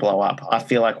definitely going to blow up. I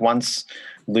feel like once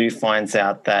Lou finds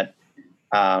out that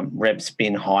Reb's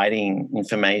been hiding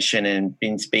information and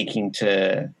been speaking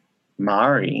to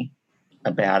Mari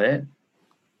about it,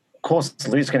 of course,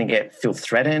 Lou's going to feel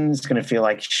threatened. He's going to feel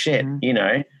like shit.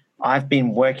 I've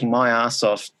been working my ass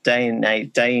off day in,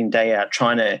 day out,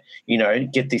 trying to,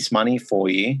 get this money for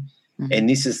you, and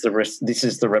this is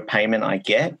the repayment I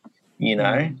get.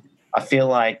 I feel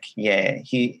like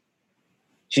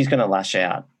she's going to lash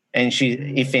out, and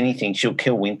if anything, she'll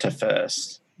kill Winter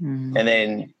first, and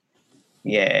then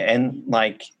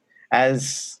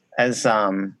as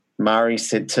Mari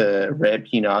said to Reb,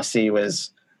 I see you as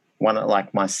one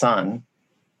like my son.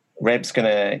 Reb's going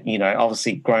to,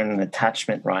 obviously grown an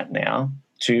attachment right now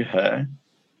to her,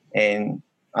 and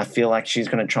I feel like Reb's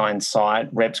going to try and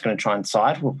side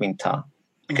with Winter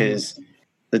because,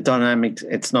 the dynamic,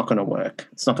 it's not going to work.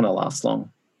 It's not going to last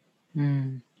long.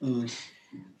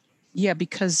 Yeah,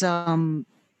 because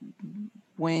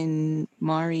when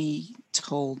Mari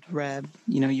told Reb,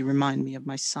 you remind me of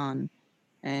my son,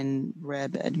 and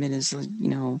Reb admitted,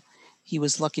 he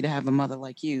was lucky to have a mother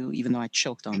like you, even though I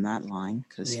choked on that line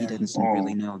because he didn't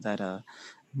really know that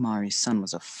Mari's son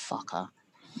was a fucker.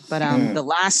 But the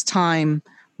last time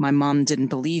my mom didn't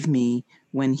believe me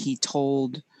when he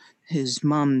told his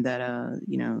mom that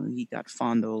he got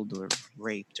fondled or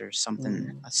raped or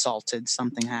something, assaulted,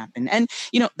 something happened, and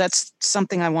that's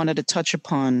something I wanted to touch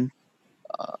upon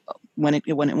when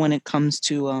it comes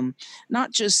to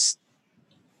not just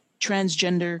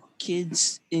transgender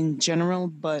kids in general,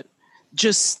 but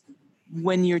just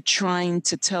when you're trying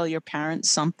to tell your parents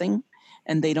something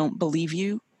and they don't believe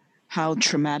you, how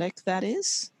traumatic that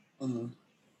is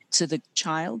to the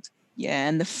child. Yeah,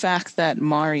 and the fact that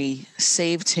Mari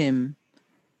saved him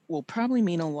will probably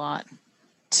mean a lot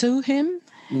to him.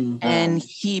 And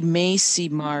he may see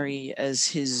Mari as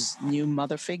his new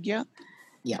mother figure.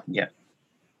 Yeah.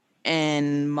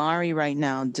 And Mari right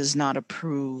now does not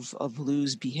approve of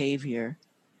Lou's behavior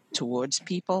towards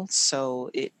people. So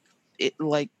it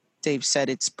like Dave said,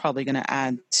 it's probably going to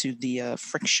add to the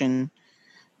friction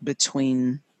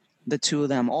between the two of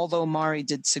them. Although Mari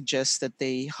did suggest that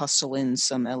they hustle in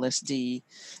some LSD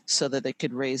so that they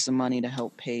could raise the money to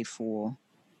help pay for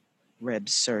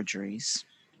Reb's surgeries.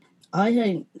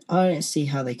 I don't see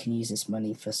how they can use this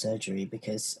money for surgery,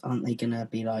 because aren't they going to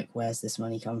be like, where's this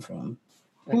money come from?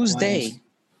 Like, Who's they?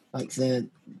 Like the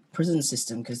prison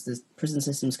system, because the prison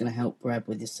system's going to help Reb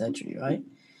with his surgery, right?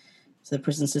 So the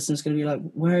prison system's going to be like,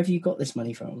 where have you got this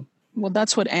money from? Well,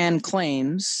 that's what Anne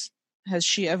claims. Has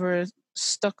she ever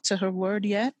stuck to her word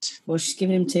yet? Well, she's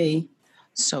giving him tea.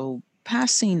 So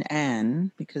passing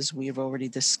Anne, because we have already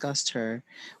discussed her,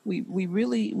 we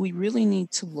really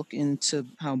need to look into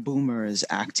how Boomer is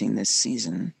acting this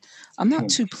season. I'm not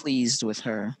too pleased with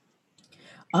her.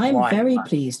 I'm very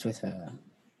pleased with her.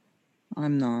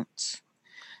 I'm not.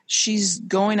 She's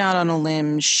going out on a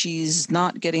limb. She's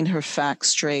not getting her facts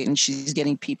straight, and she's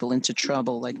getting people into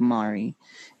trouble like Mari.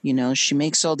 She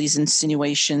makes all these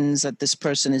insinuations that this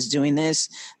person is doing this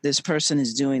person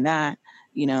is doing that,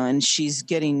 and she's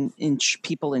getting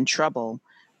people in trouble.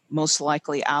 Most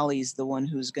likely, Allie's the one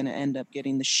who's going to end up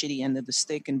getting the shitty end of the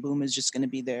stick, and Boom is just going to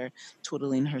be there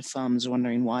twiddling her thumbs,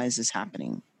 wondering why is this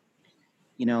happening.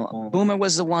 Boomer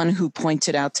was the one who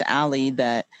pointed out to Allie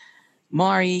that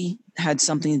Mari had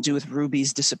something to do with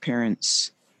Ruby's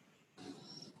disappearance.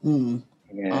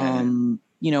 Yeah.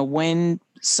 When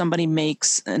somebody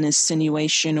makes an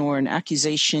insinuation or an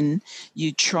accusation,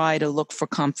 you try to look for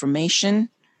confirmation.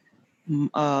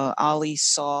 Ali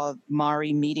saw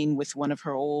Mari meeting with one of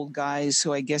her old guys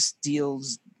who I guess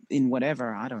deals in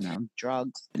whatever, I don't know,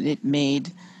 drugs. It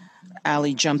made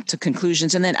Ali jump to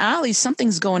conclusions. And then Ali,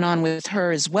 something's going on with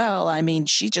her as well. I mean,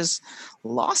 she just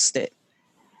lost it.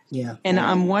 Yeah. And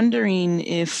I'm wondering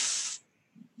if,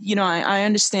 I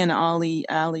understand Ali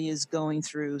is going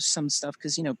through some stuff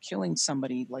because, killing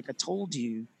somebody, like I told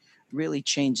you, really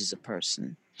changes a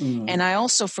person. And I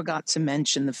also forgot to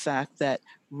mention the fact that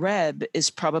Reb is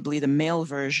probably the male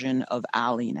version of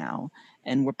Ali now.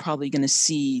 And we're probably going to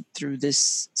see through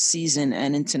this season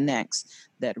and into next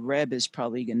that Reb is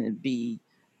probably going to be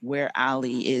where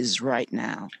Ali is right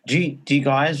now. Do you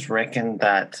guys reckon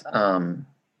that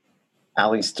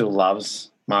Ali still loves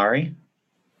Mari?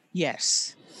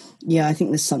 Yes. Yeah, I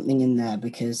think there's something in there,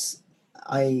 because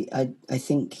I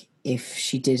think if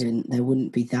she didn't, there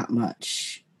wouldn't be that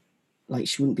much, like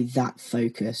she wouldn't be that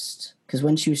focused. Because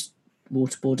when she was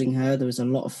waterboarding her, there was a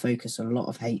lot of focus, a lot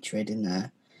of hatred in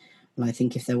there. And I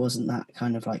think if there wasn't that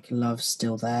kind of like love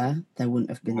still there, there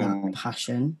wouldn't have been that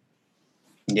passion.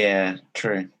 Yeah,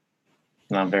 true.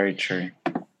 No, very true.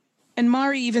 And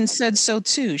Mari even said so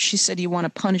too. She said, "You want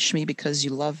to punish me because you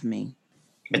love me."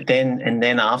 But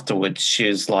then afterwards, she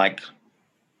was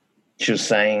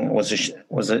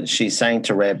saying, she's saying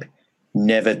to Reb,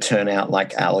 never turn out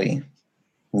like Ali,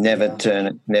 never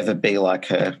be like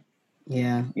her.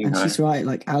 Yeah, and she's right.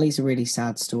 Like, Ali's a really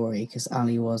sad story, because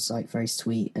Ali was like very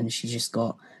sweet, and she just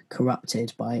got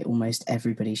corrupted by almost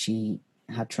everybody she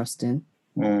had trust in.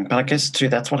 But I guess too,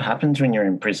 that's what happens when you're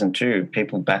in prison too.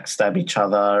 People backstab each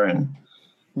other, and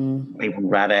people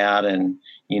rat out, and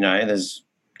you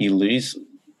lose.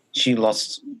 She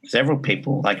lost several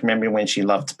people. Like, remember when she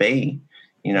loved B?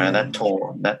 That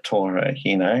tore her.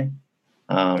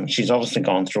 She's obviously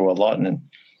gone through a lot, and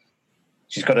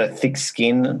she's got a thick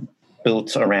skin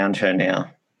built around her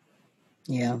now.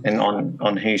 Yeah, and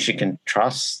on who she can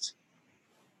trust.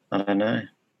 I don't know.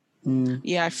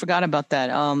 Yeah, I forgot about that.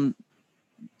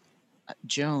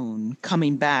 Joan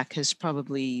coming back has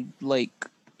probably like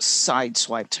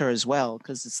sideswiped her as well,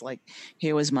 because it's like,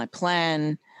 here was my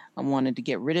plan. I wanted to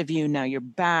get rid of you. Now you're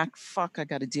back. Fuck, I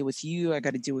got to deal with you. I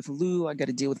got to deal with Lou. I got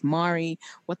to deal with Mari.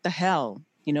 What the hell?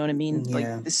 You know what I mean? Yeah.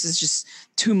 Like, this is just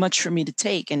too much for me to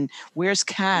take. And where's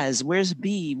Kaz? Where's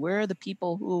B? Where are the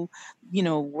people who,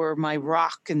 were my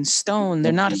rock and stone?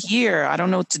 They're not here. I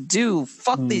don't know what to do.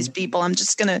 Fuck these people. I'm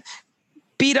just going to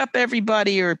beat up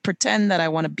everybody or pretend that I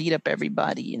want to beat up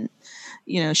everybody. And,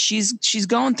 she's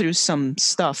going through some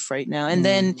stuff right now. And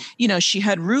then, she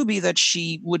had Ruby that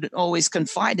she would always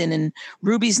confide in, and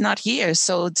Ruby's not here.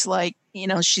 So it's like,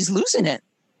 she's losing it.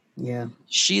 Yeah.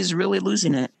 She's really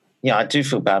losing it. Yeah, I do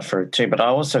feel bad for it too, but I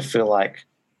also feel like,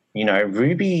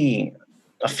 Ruby,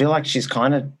 I feel like she's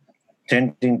kind of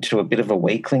turned into a bit of a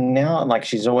weakling now. Like,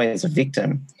 she's always a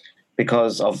victim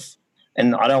because of,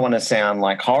 and I don't want to sound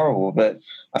like horrible, but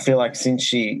I feel like since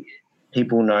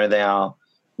people know now,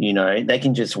 they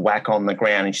can just whack on the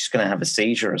ground and she's going to have a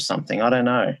seizure or something. I don't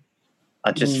know.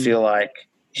 I just feel like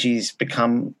she used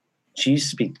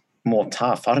to be more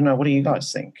tough. I don't know. What do you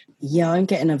guys think? Yeah, I'm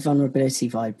getting a vulnerability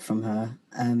vibe from her,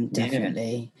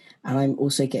 definitely. Yeah. And I'm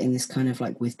also getting this kind of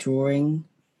like withdrawing.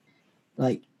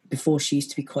 Like, before she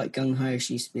used to be quite gung-ho.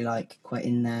 She used to be like quite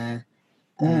in there.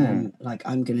 Like,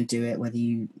 I'm going to do it whether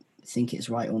you think it's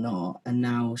right or not. And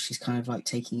now she's kind of like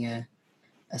taking a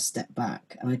step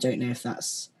back. And I don't know if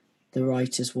that's the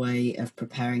writer's way of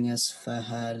preparing us for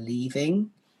her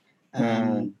leaving.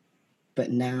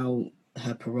 But now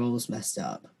her parole's messed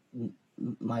up.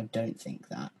 I don't think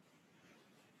that.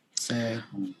 So, I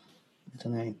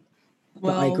don't know.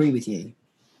 Well, but I agree with you.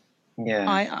 Yeah.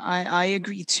 I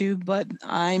agree too, but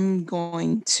I'm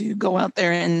going to go out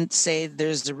there and say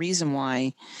there's a reason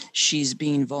why she's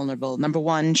being vulnerable. Number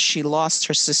one, she lost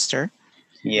her sister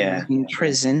in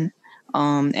prison.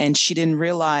 And she didn't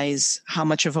realize how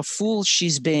much of a fool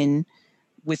she's been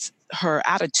with her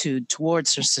attitude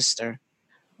towards her sister.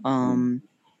 And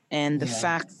the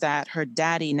fact that her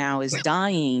daddy now is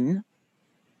dying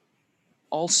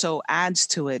also adds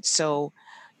to it. So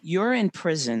you're in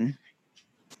prison.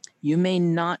 You may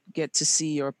not get to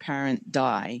see your parent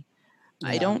die. Yeah.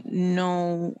 I don't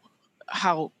know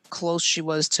how close she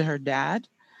was to her dad,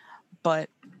 but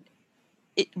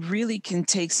it really can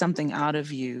take something out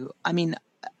of you. I mean,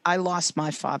 I lost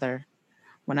my father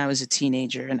when I was a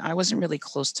teenager, and I wasn't really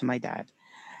close to my dad.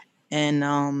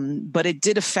 And but it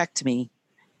did affect me,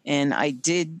 and I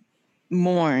did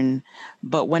mourn.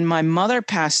 But when my mother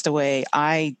passed away,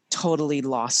 I totally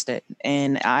lost it,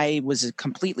 and I was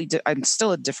I'm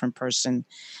still a different person.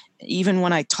 Even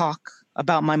when I talk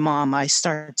about my mom, I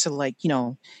start to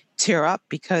tear up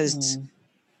because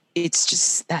it's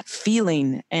just that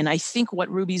feeling. And I think what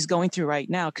Ruby's going through right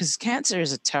now, because cancer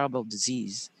is a terrible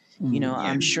disease.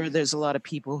 I'm sure there's a lot of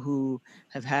people who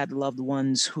have had loved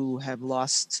ones who have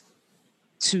lost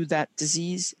to that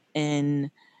disease.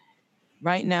 And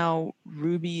right now,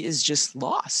 Ruby is just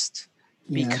lost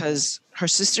because her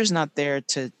sister's not there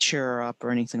to cheer her up or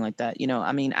anything like that.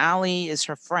 Allie is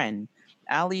her friend.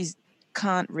 Allie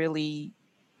can't really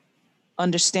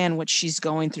understand what she's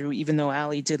going through, even though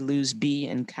Allie did lose B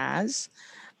and Kaz.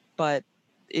 But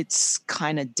it's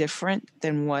kind of different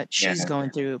than what she's going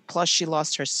through. Plus, she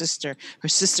lost her sister. Her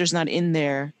sister's not in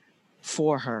there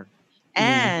for her.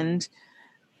 And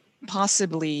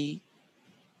possibly,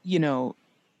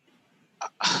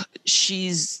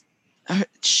 she's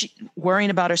worrying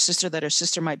about her sister, that her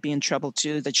sister might be in trouble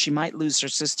too, that she might lose her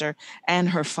sister and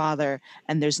her father,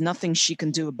 and there's nothing she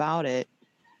can do about it.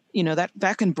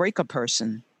 That can break a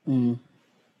person.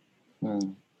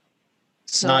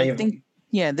 So I think,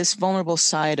 this vulnerable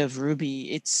side of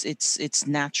Ruby, it's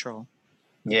natural.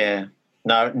 Yeah.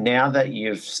 No, now that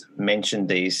you've mentioned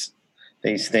these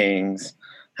things,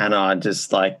 Hannah,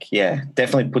 just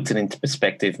definitely puts it into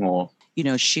perspective more.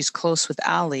 She's close with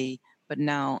Allie, but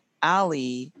now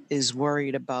Allie is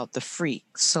worried about the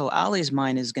freak. So Allie's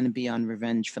mind is going to be on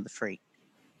revenge for the freak.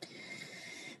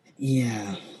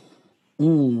 Yeah.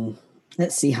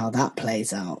 Let's see how that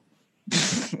plays out.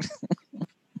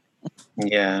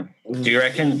 Yeah. Do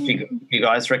you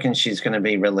guys reckon she's going to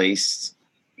be released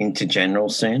into general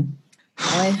soon?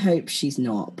 I hope she's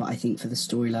not, but I think for the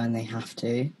storyline they have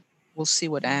to. We'll see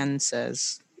what Anne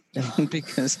says.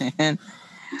 Because Anne,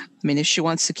 if she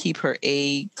wants to keep her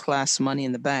A-class money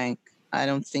in the bank, I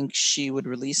don't think she would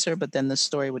release her, but then the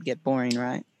story would get boring,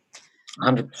 right?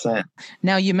 100%.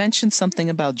 Now, you mentioned something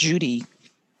about Judy.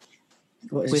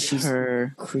 With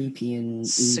her creepy and evil.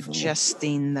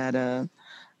 Suggesting that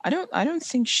I don't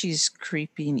think she's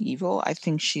creepy and evil. I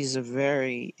think she's a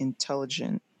very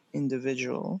intelligent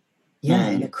individual. Yeah,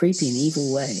 in a creepy and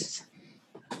evil way.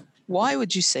 Why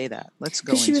would you say that? Let's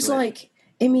go Because she into was it. like,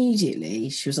 immediately,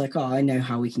 she was like, oh, I know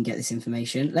how we can get this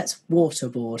information. Let's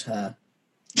waterboard her.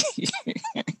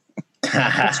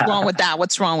 What's wrong with that?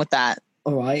 What's wrong with that?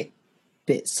 All right.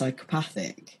 Bit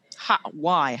psychopathic.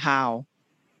 Why? How?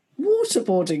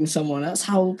 Waterboarding someone, that's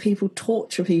how people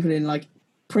torture people in like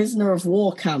prisoner of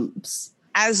war camps.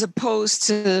 As opposed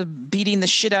to beating the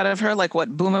shit out of her like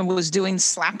what Boomer was doing,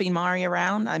 slapping Mari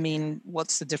around. I mean,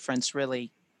 what's the difference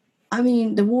really? I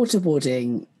mean, the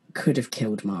waterboarding could have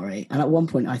killed Mari. And at one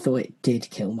point I thought it did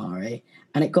kill Mari.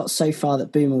 And it got so far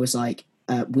that Boomer was like,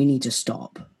 we need to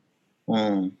stop.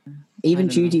 Even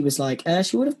Judy was like,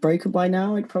 she would have broken by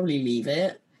now. I'd probably leave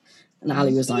it. And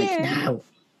Ali was like, no.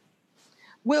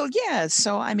 Well, yeah.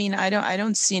 So, I mean, I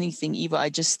don't see anything evil. I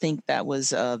just think that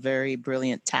was a very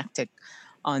brilliant tactic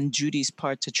on Judy's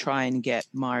part to try and get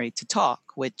Mari to talk,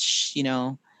 which, you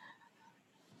know,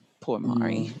 poor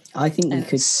Mari. I think we And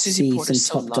could Susie see Porter's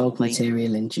some so top dog lovely.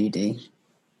 material in Judy.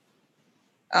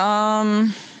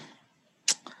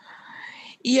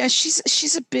 Yeah,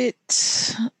 she's a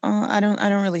bit. I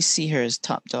don't really see her as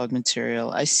top dog material.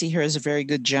 I see her as a very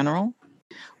good general.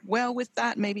 Well, with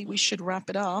that, maybe we should wrap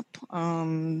it up.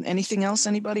 Anything else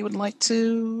anybody would like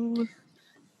to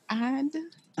add?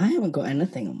 I haven't got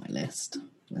anything on my list.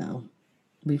 No.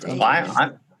 We've gone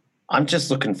through. I'm just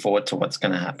looking forward to what's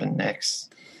going to happen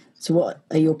next. So what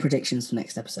are your predictions for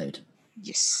next episode?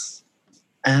 Yes.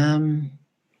 I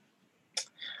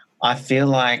feel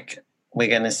like we're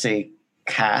going to see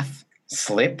Kath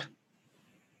slip,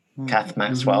 Kath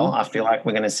Maxwell. I feel like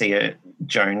we're going to see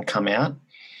Joan come out.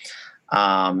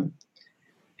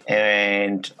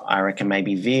 And I reckon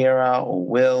maybe Vera or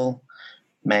Will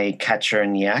may catch her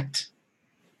in the act.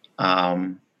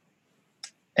 And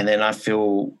then I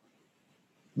feel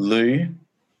Lou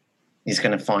is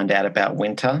going to find out about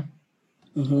Winter,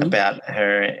 about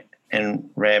her and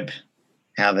Reb,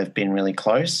 how they've been really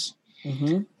close.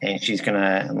 And she's going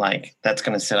to, that's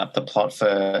going to set up the plot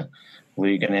for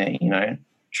Lou going to,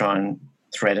 try and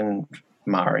threaten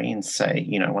Mari and say,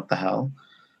 what the hell.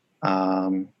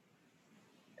 And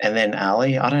then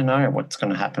Ali, I don't know what's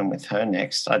going to happen with her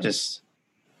next. I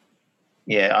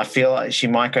feel like she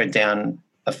might go down.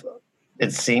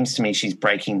 It seems to me she's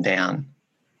breaking down.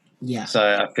 Yeah. So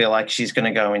I feel like she's going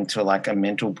to go into like a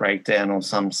mental breakdown or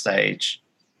some stage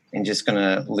and just going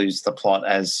to lose the plot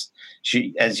as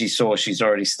you saw, she's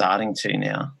already starting to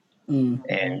now.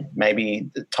 And maybe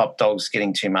the top dog's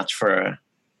getting too much for her.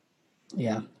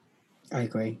 Yeah, I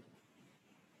agree.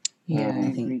 Yeah, I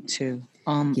agree too.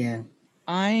 Yeah.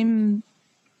 I'm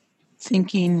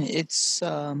thinking it's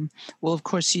well, of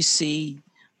course you see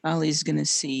Ali's gonna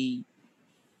see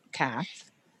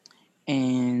Kath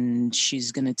and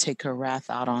she's gonna take her wrath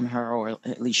out on her, or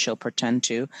at least she'll pretend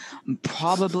to.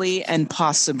 Probably and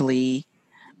possibly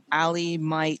Ali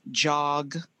might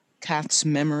jog Kath's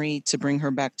memory to bring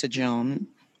her back to Joan.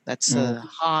 That's a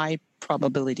high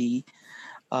probability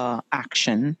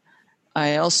action.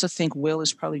 I also think Will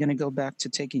is probably going to go back to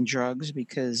taking drugs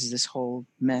because this whole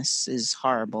mess is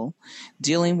horrible.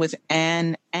 Dealing with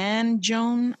Anne and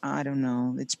Joan, I don't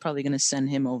know. It's probably going to send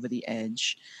him over the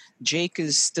edge. Jake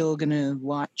is still going to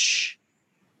watch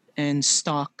and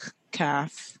stalk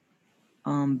Kath.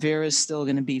 Vera's still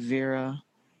going to be Vera.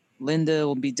 Linda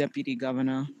will be deputy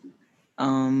governor.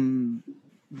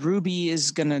 Ruby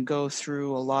is going to go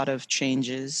through a lot of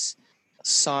changes.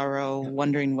 Sorrow,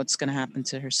 wondering what's going to happen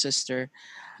to her sister.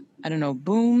 I don't know.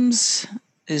 Booms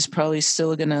is probably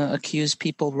still going to accuse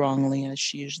people wrongly, as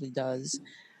she usually does.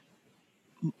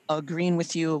 Agreeing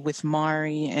with you with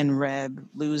Mari and Reb,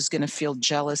 Lou's going to feel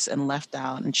jealous and left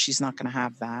out, and she's not going to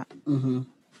have that.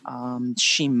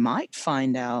 She might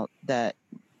find out that,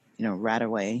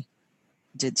 Radaway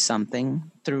did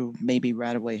something through maybe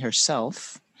Radaway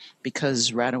herself,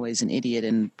 because Radaway's an idiot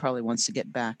and probably wants to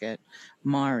get back at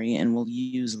Mari and will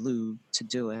use Lou to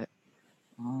do it.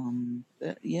 What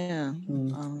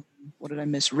did I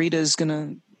miss? Rita's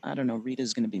gonna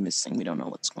be missing. We don't know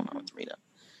what's going on with Rita.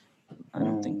 I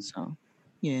don't think so.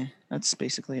 Yeah, that's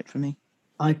basically it for me.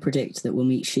 I predict that we'll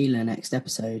meet Sheila next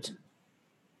episode.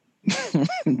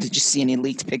 Did you see any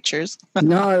leaked pictures?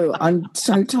 No, I'm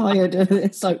so tired.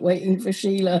 It's like waiting for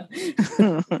Sheila.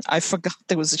 I forgot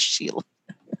there was a Sheila.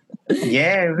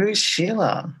 Yeah, who's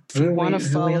Sheila? If you want to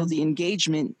follow The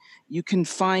Engagement, you can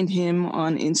find him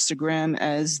on Instagram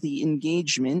as The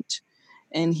Engagement,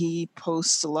 and he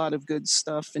posts a lot of good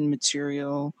stuff and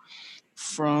material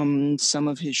from some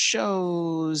of his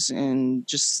shows and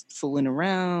just fooling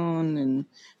around and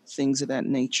things of that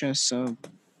nature. So,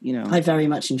 I very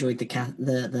much enjoyed the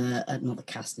not the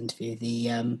cast interview,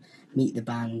 the Meet the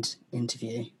Band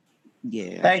interview.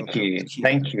 Yeah. I Thank thought that you. was cute.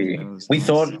 Thank Yeah, you. it was We nice.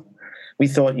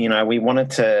 thought, we wanted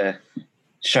to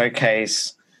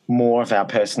showcase more of our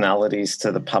personalities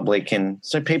to the public, and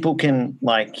so people can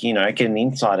get an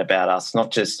insight about us,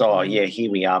 not just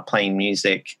here we are playing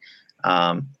music.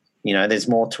 There's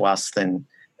more to us than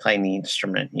playing the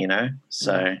instrument,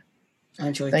 so I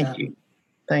enjoyed thank that. you.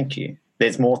 Thank you.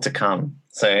 There's more to come.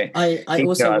 So I keep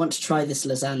also going. want to try this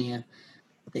lasagna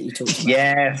that you talked about.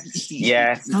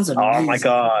 Yes. Sounds Oh my amazing.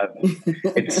 God.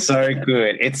 It's so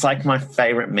good. It's like my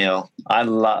favorite meal. I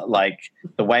love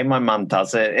the way my mum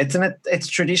does it. It's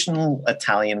traditional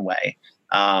Italian way.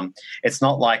 It's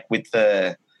not like with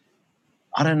the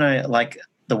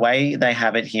way they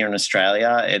have it here in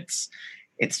Australia.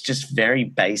 It's just very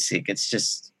basic. It's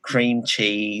just cream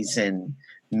cheese and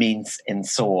mince and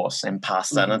sauce and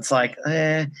pasta. And it's like,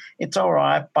 it's all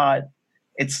right, but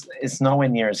it's nowhere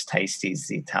near as tasty as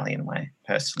the Italian way,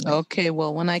 personally. Okay,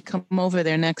 well, when I come over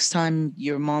there next time,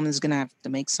 your mom is going to have to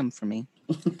make some for me.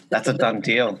 That's a done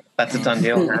deal.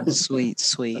 Man.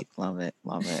 Sweet. Love it.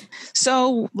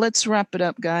 So let's wrap it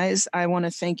up, guys. I want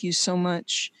to thank you so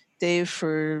much, Dave,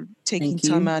 for taking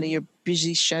time out of your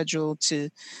busy schedule to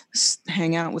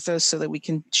hang out with us so that we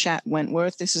can chat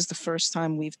Wentworth. This is the first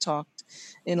time we've talked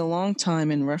in a long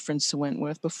time in reference to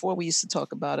Wentworth. Before, we used to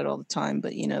talk about it all the time,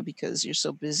 but because you're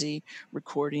so busy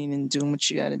recording and doing what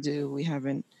you got to do, we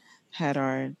haven't had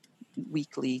our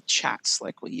weekly chats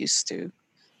like we used to.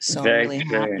 So I'm really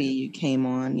happy you came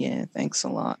on. Yeah, thanks a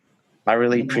lot. I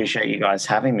really appreciate you guys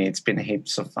having me. It's been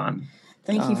heaps of fun.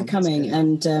 Thank you for coming.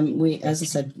 And as I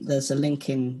said, there's a link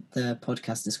in the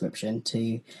podcast description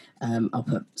to, I'll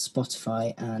put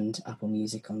Spotify and Apple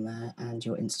Music on there and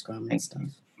your Instagram and stuff.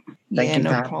 Thank you no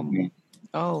for having problem. me.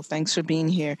 Oh, thanks for being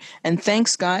here. And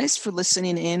thanks, guys, for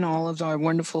listening in, all of our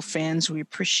wonderful fans. We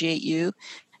appreciate you.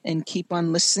 And keep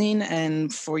on listening.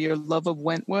 And for your love of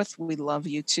Wentworth, we love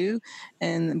you too.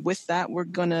 And with that, we're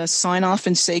going to sign off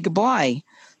and say goodbye.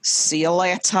 See you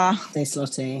later. Stay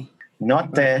slotty.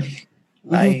 Not there.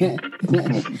 Bye.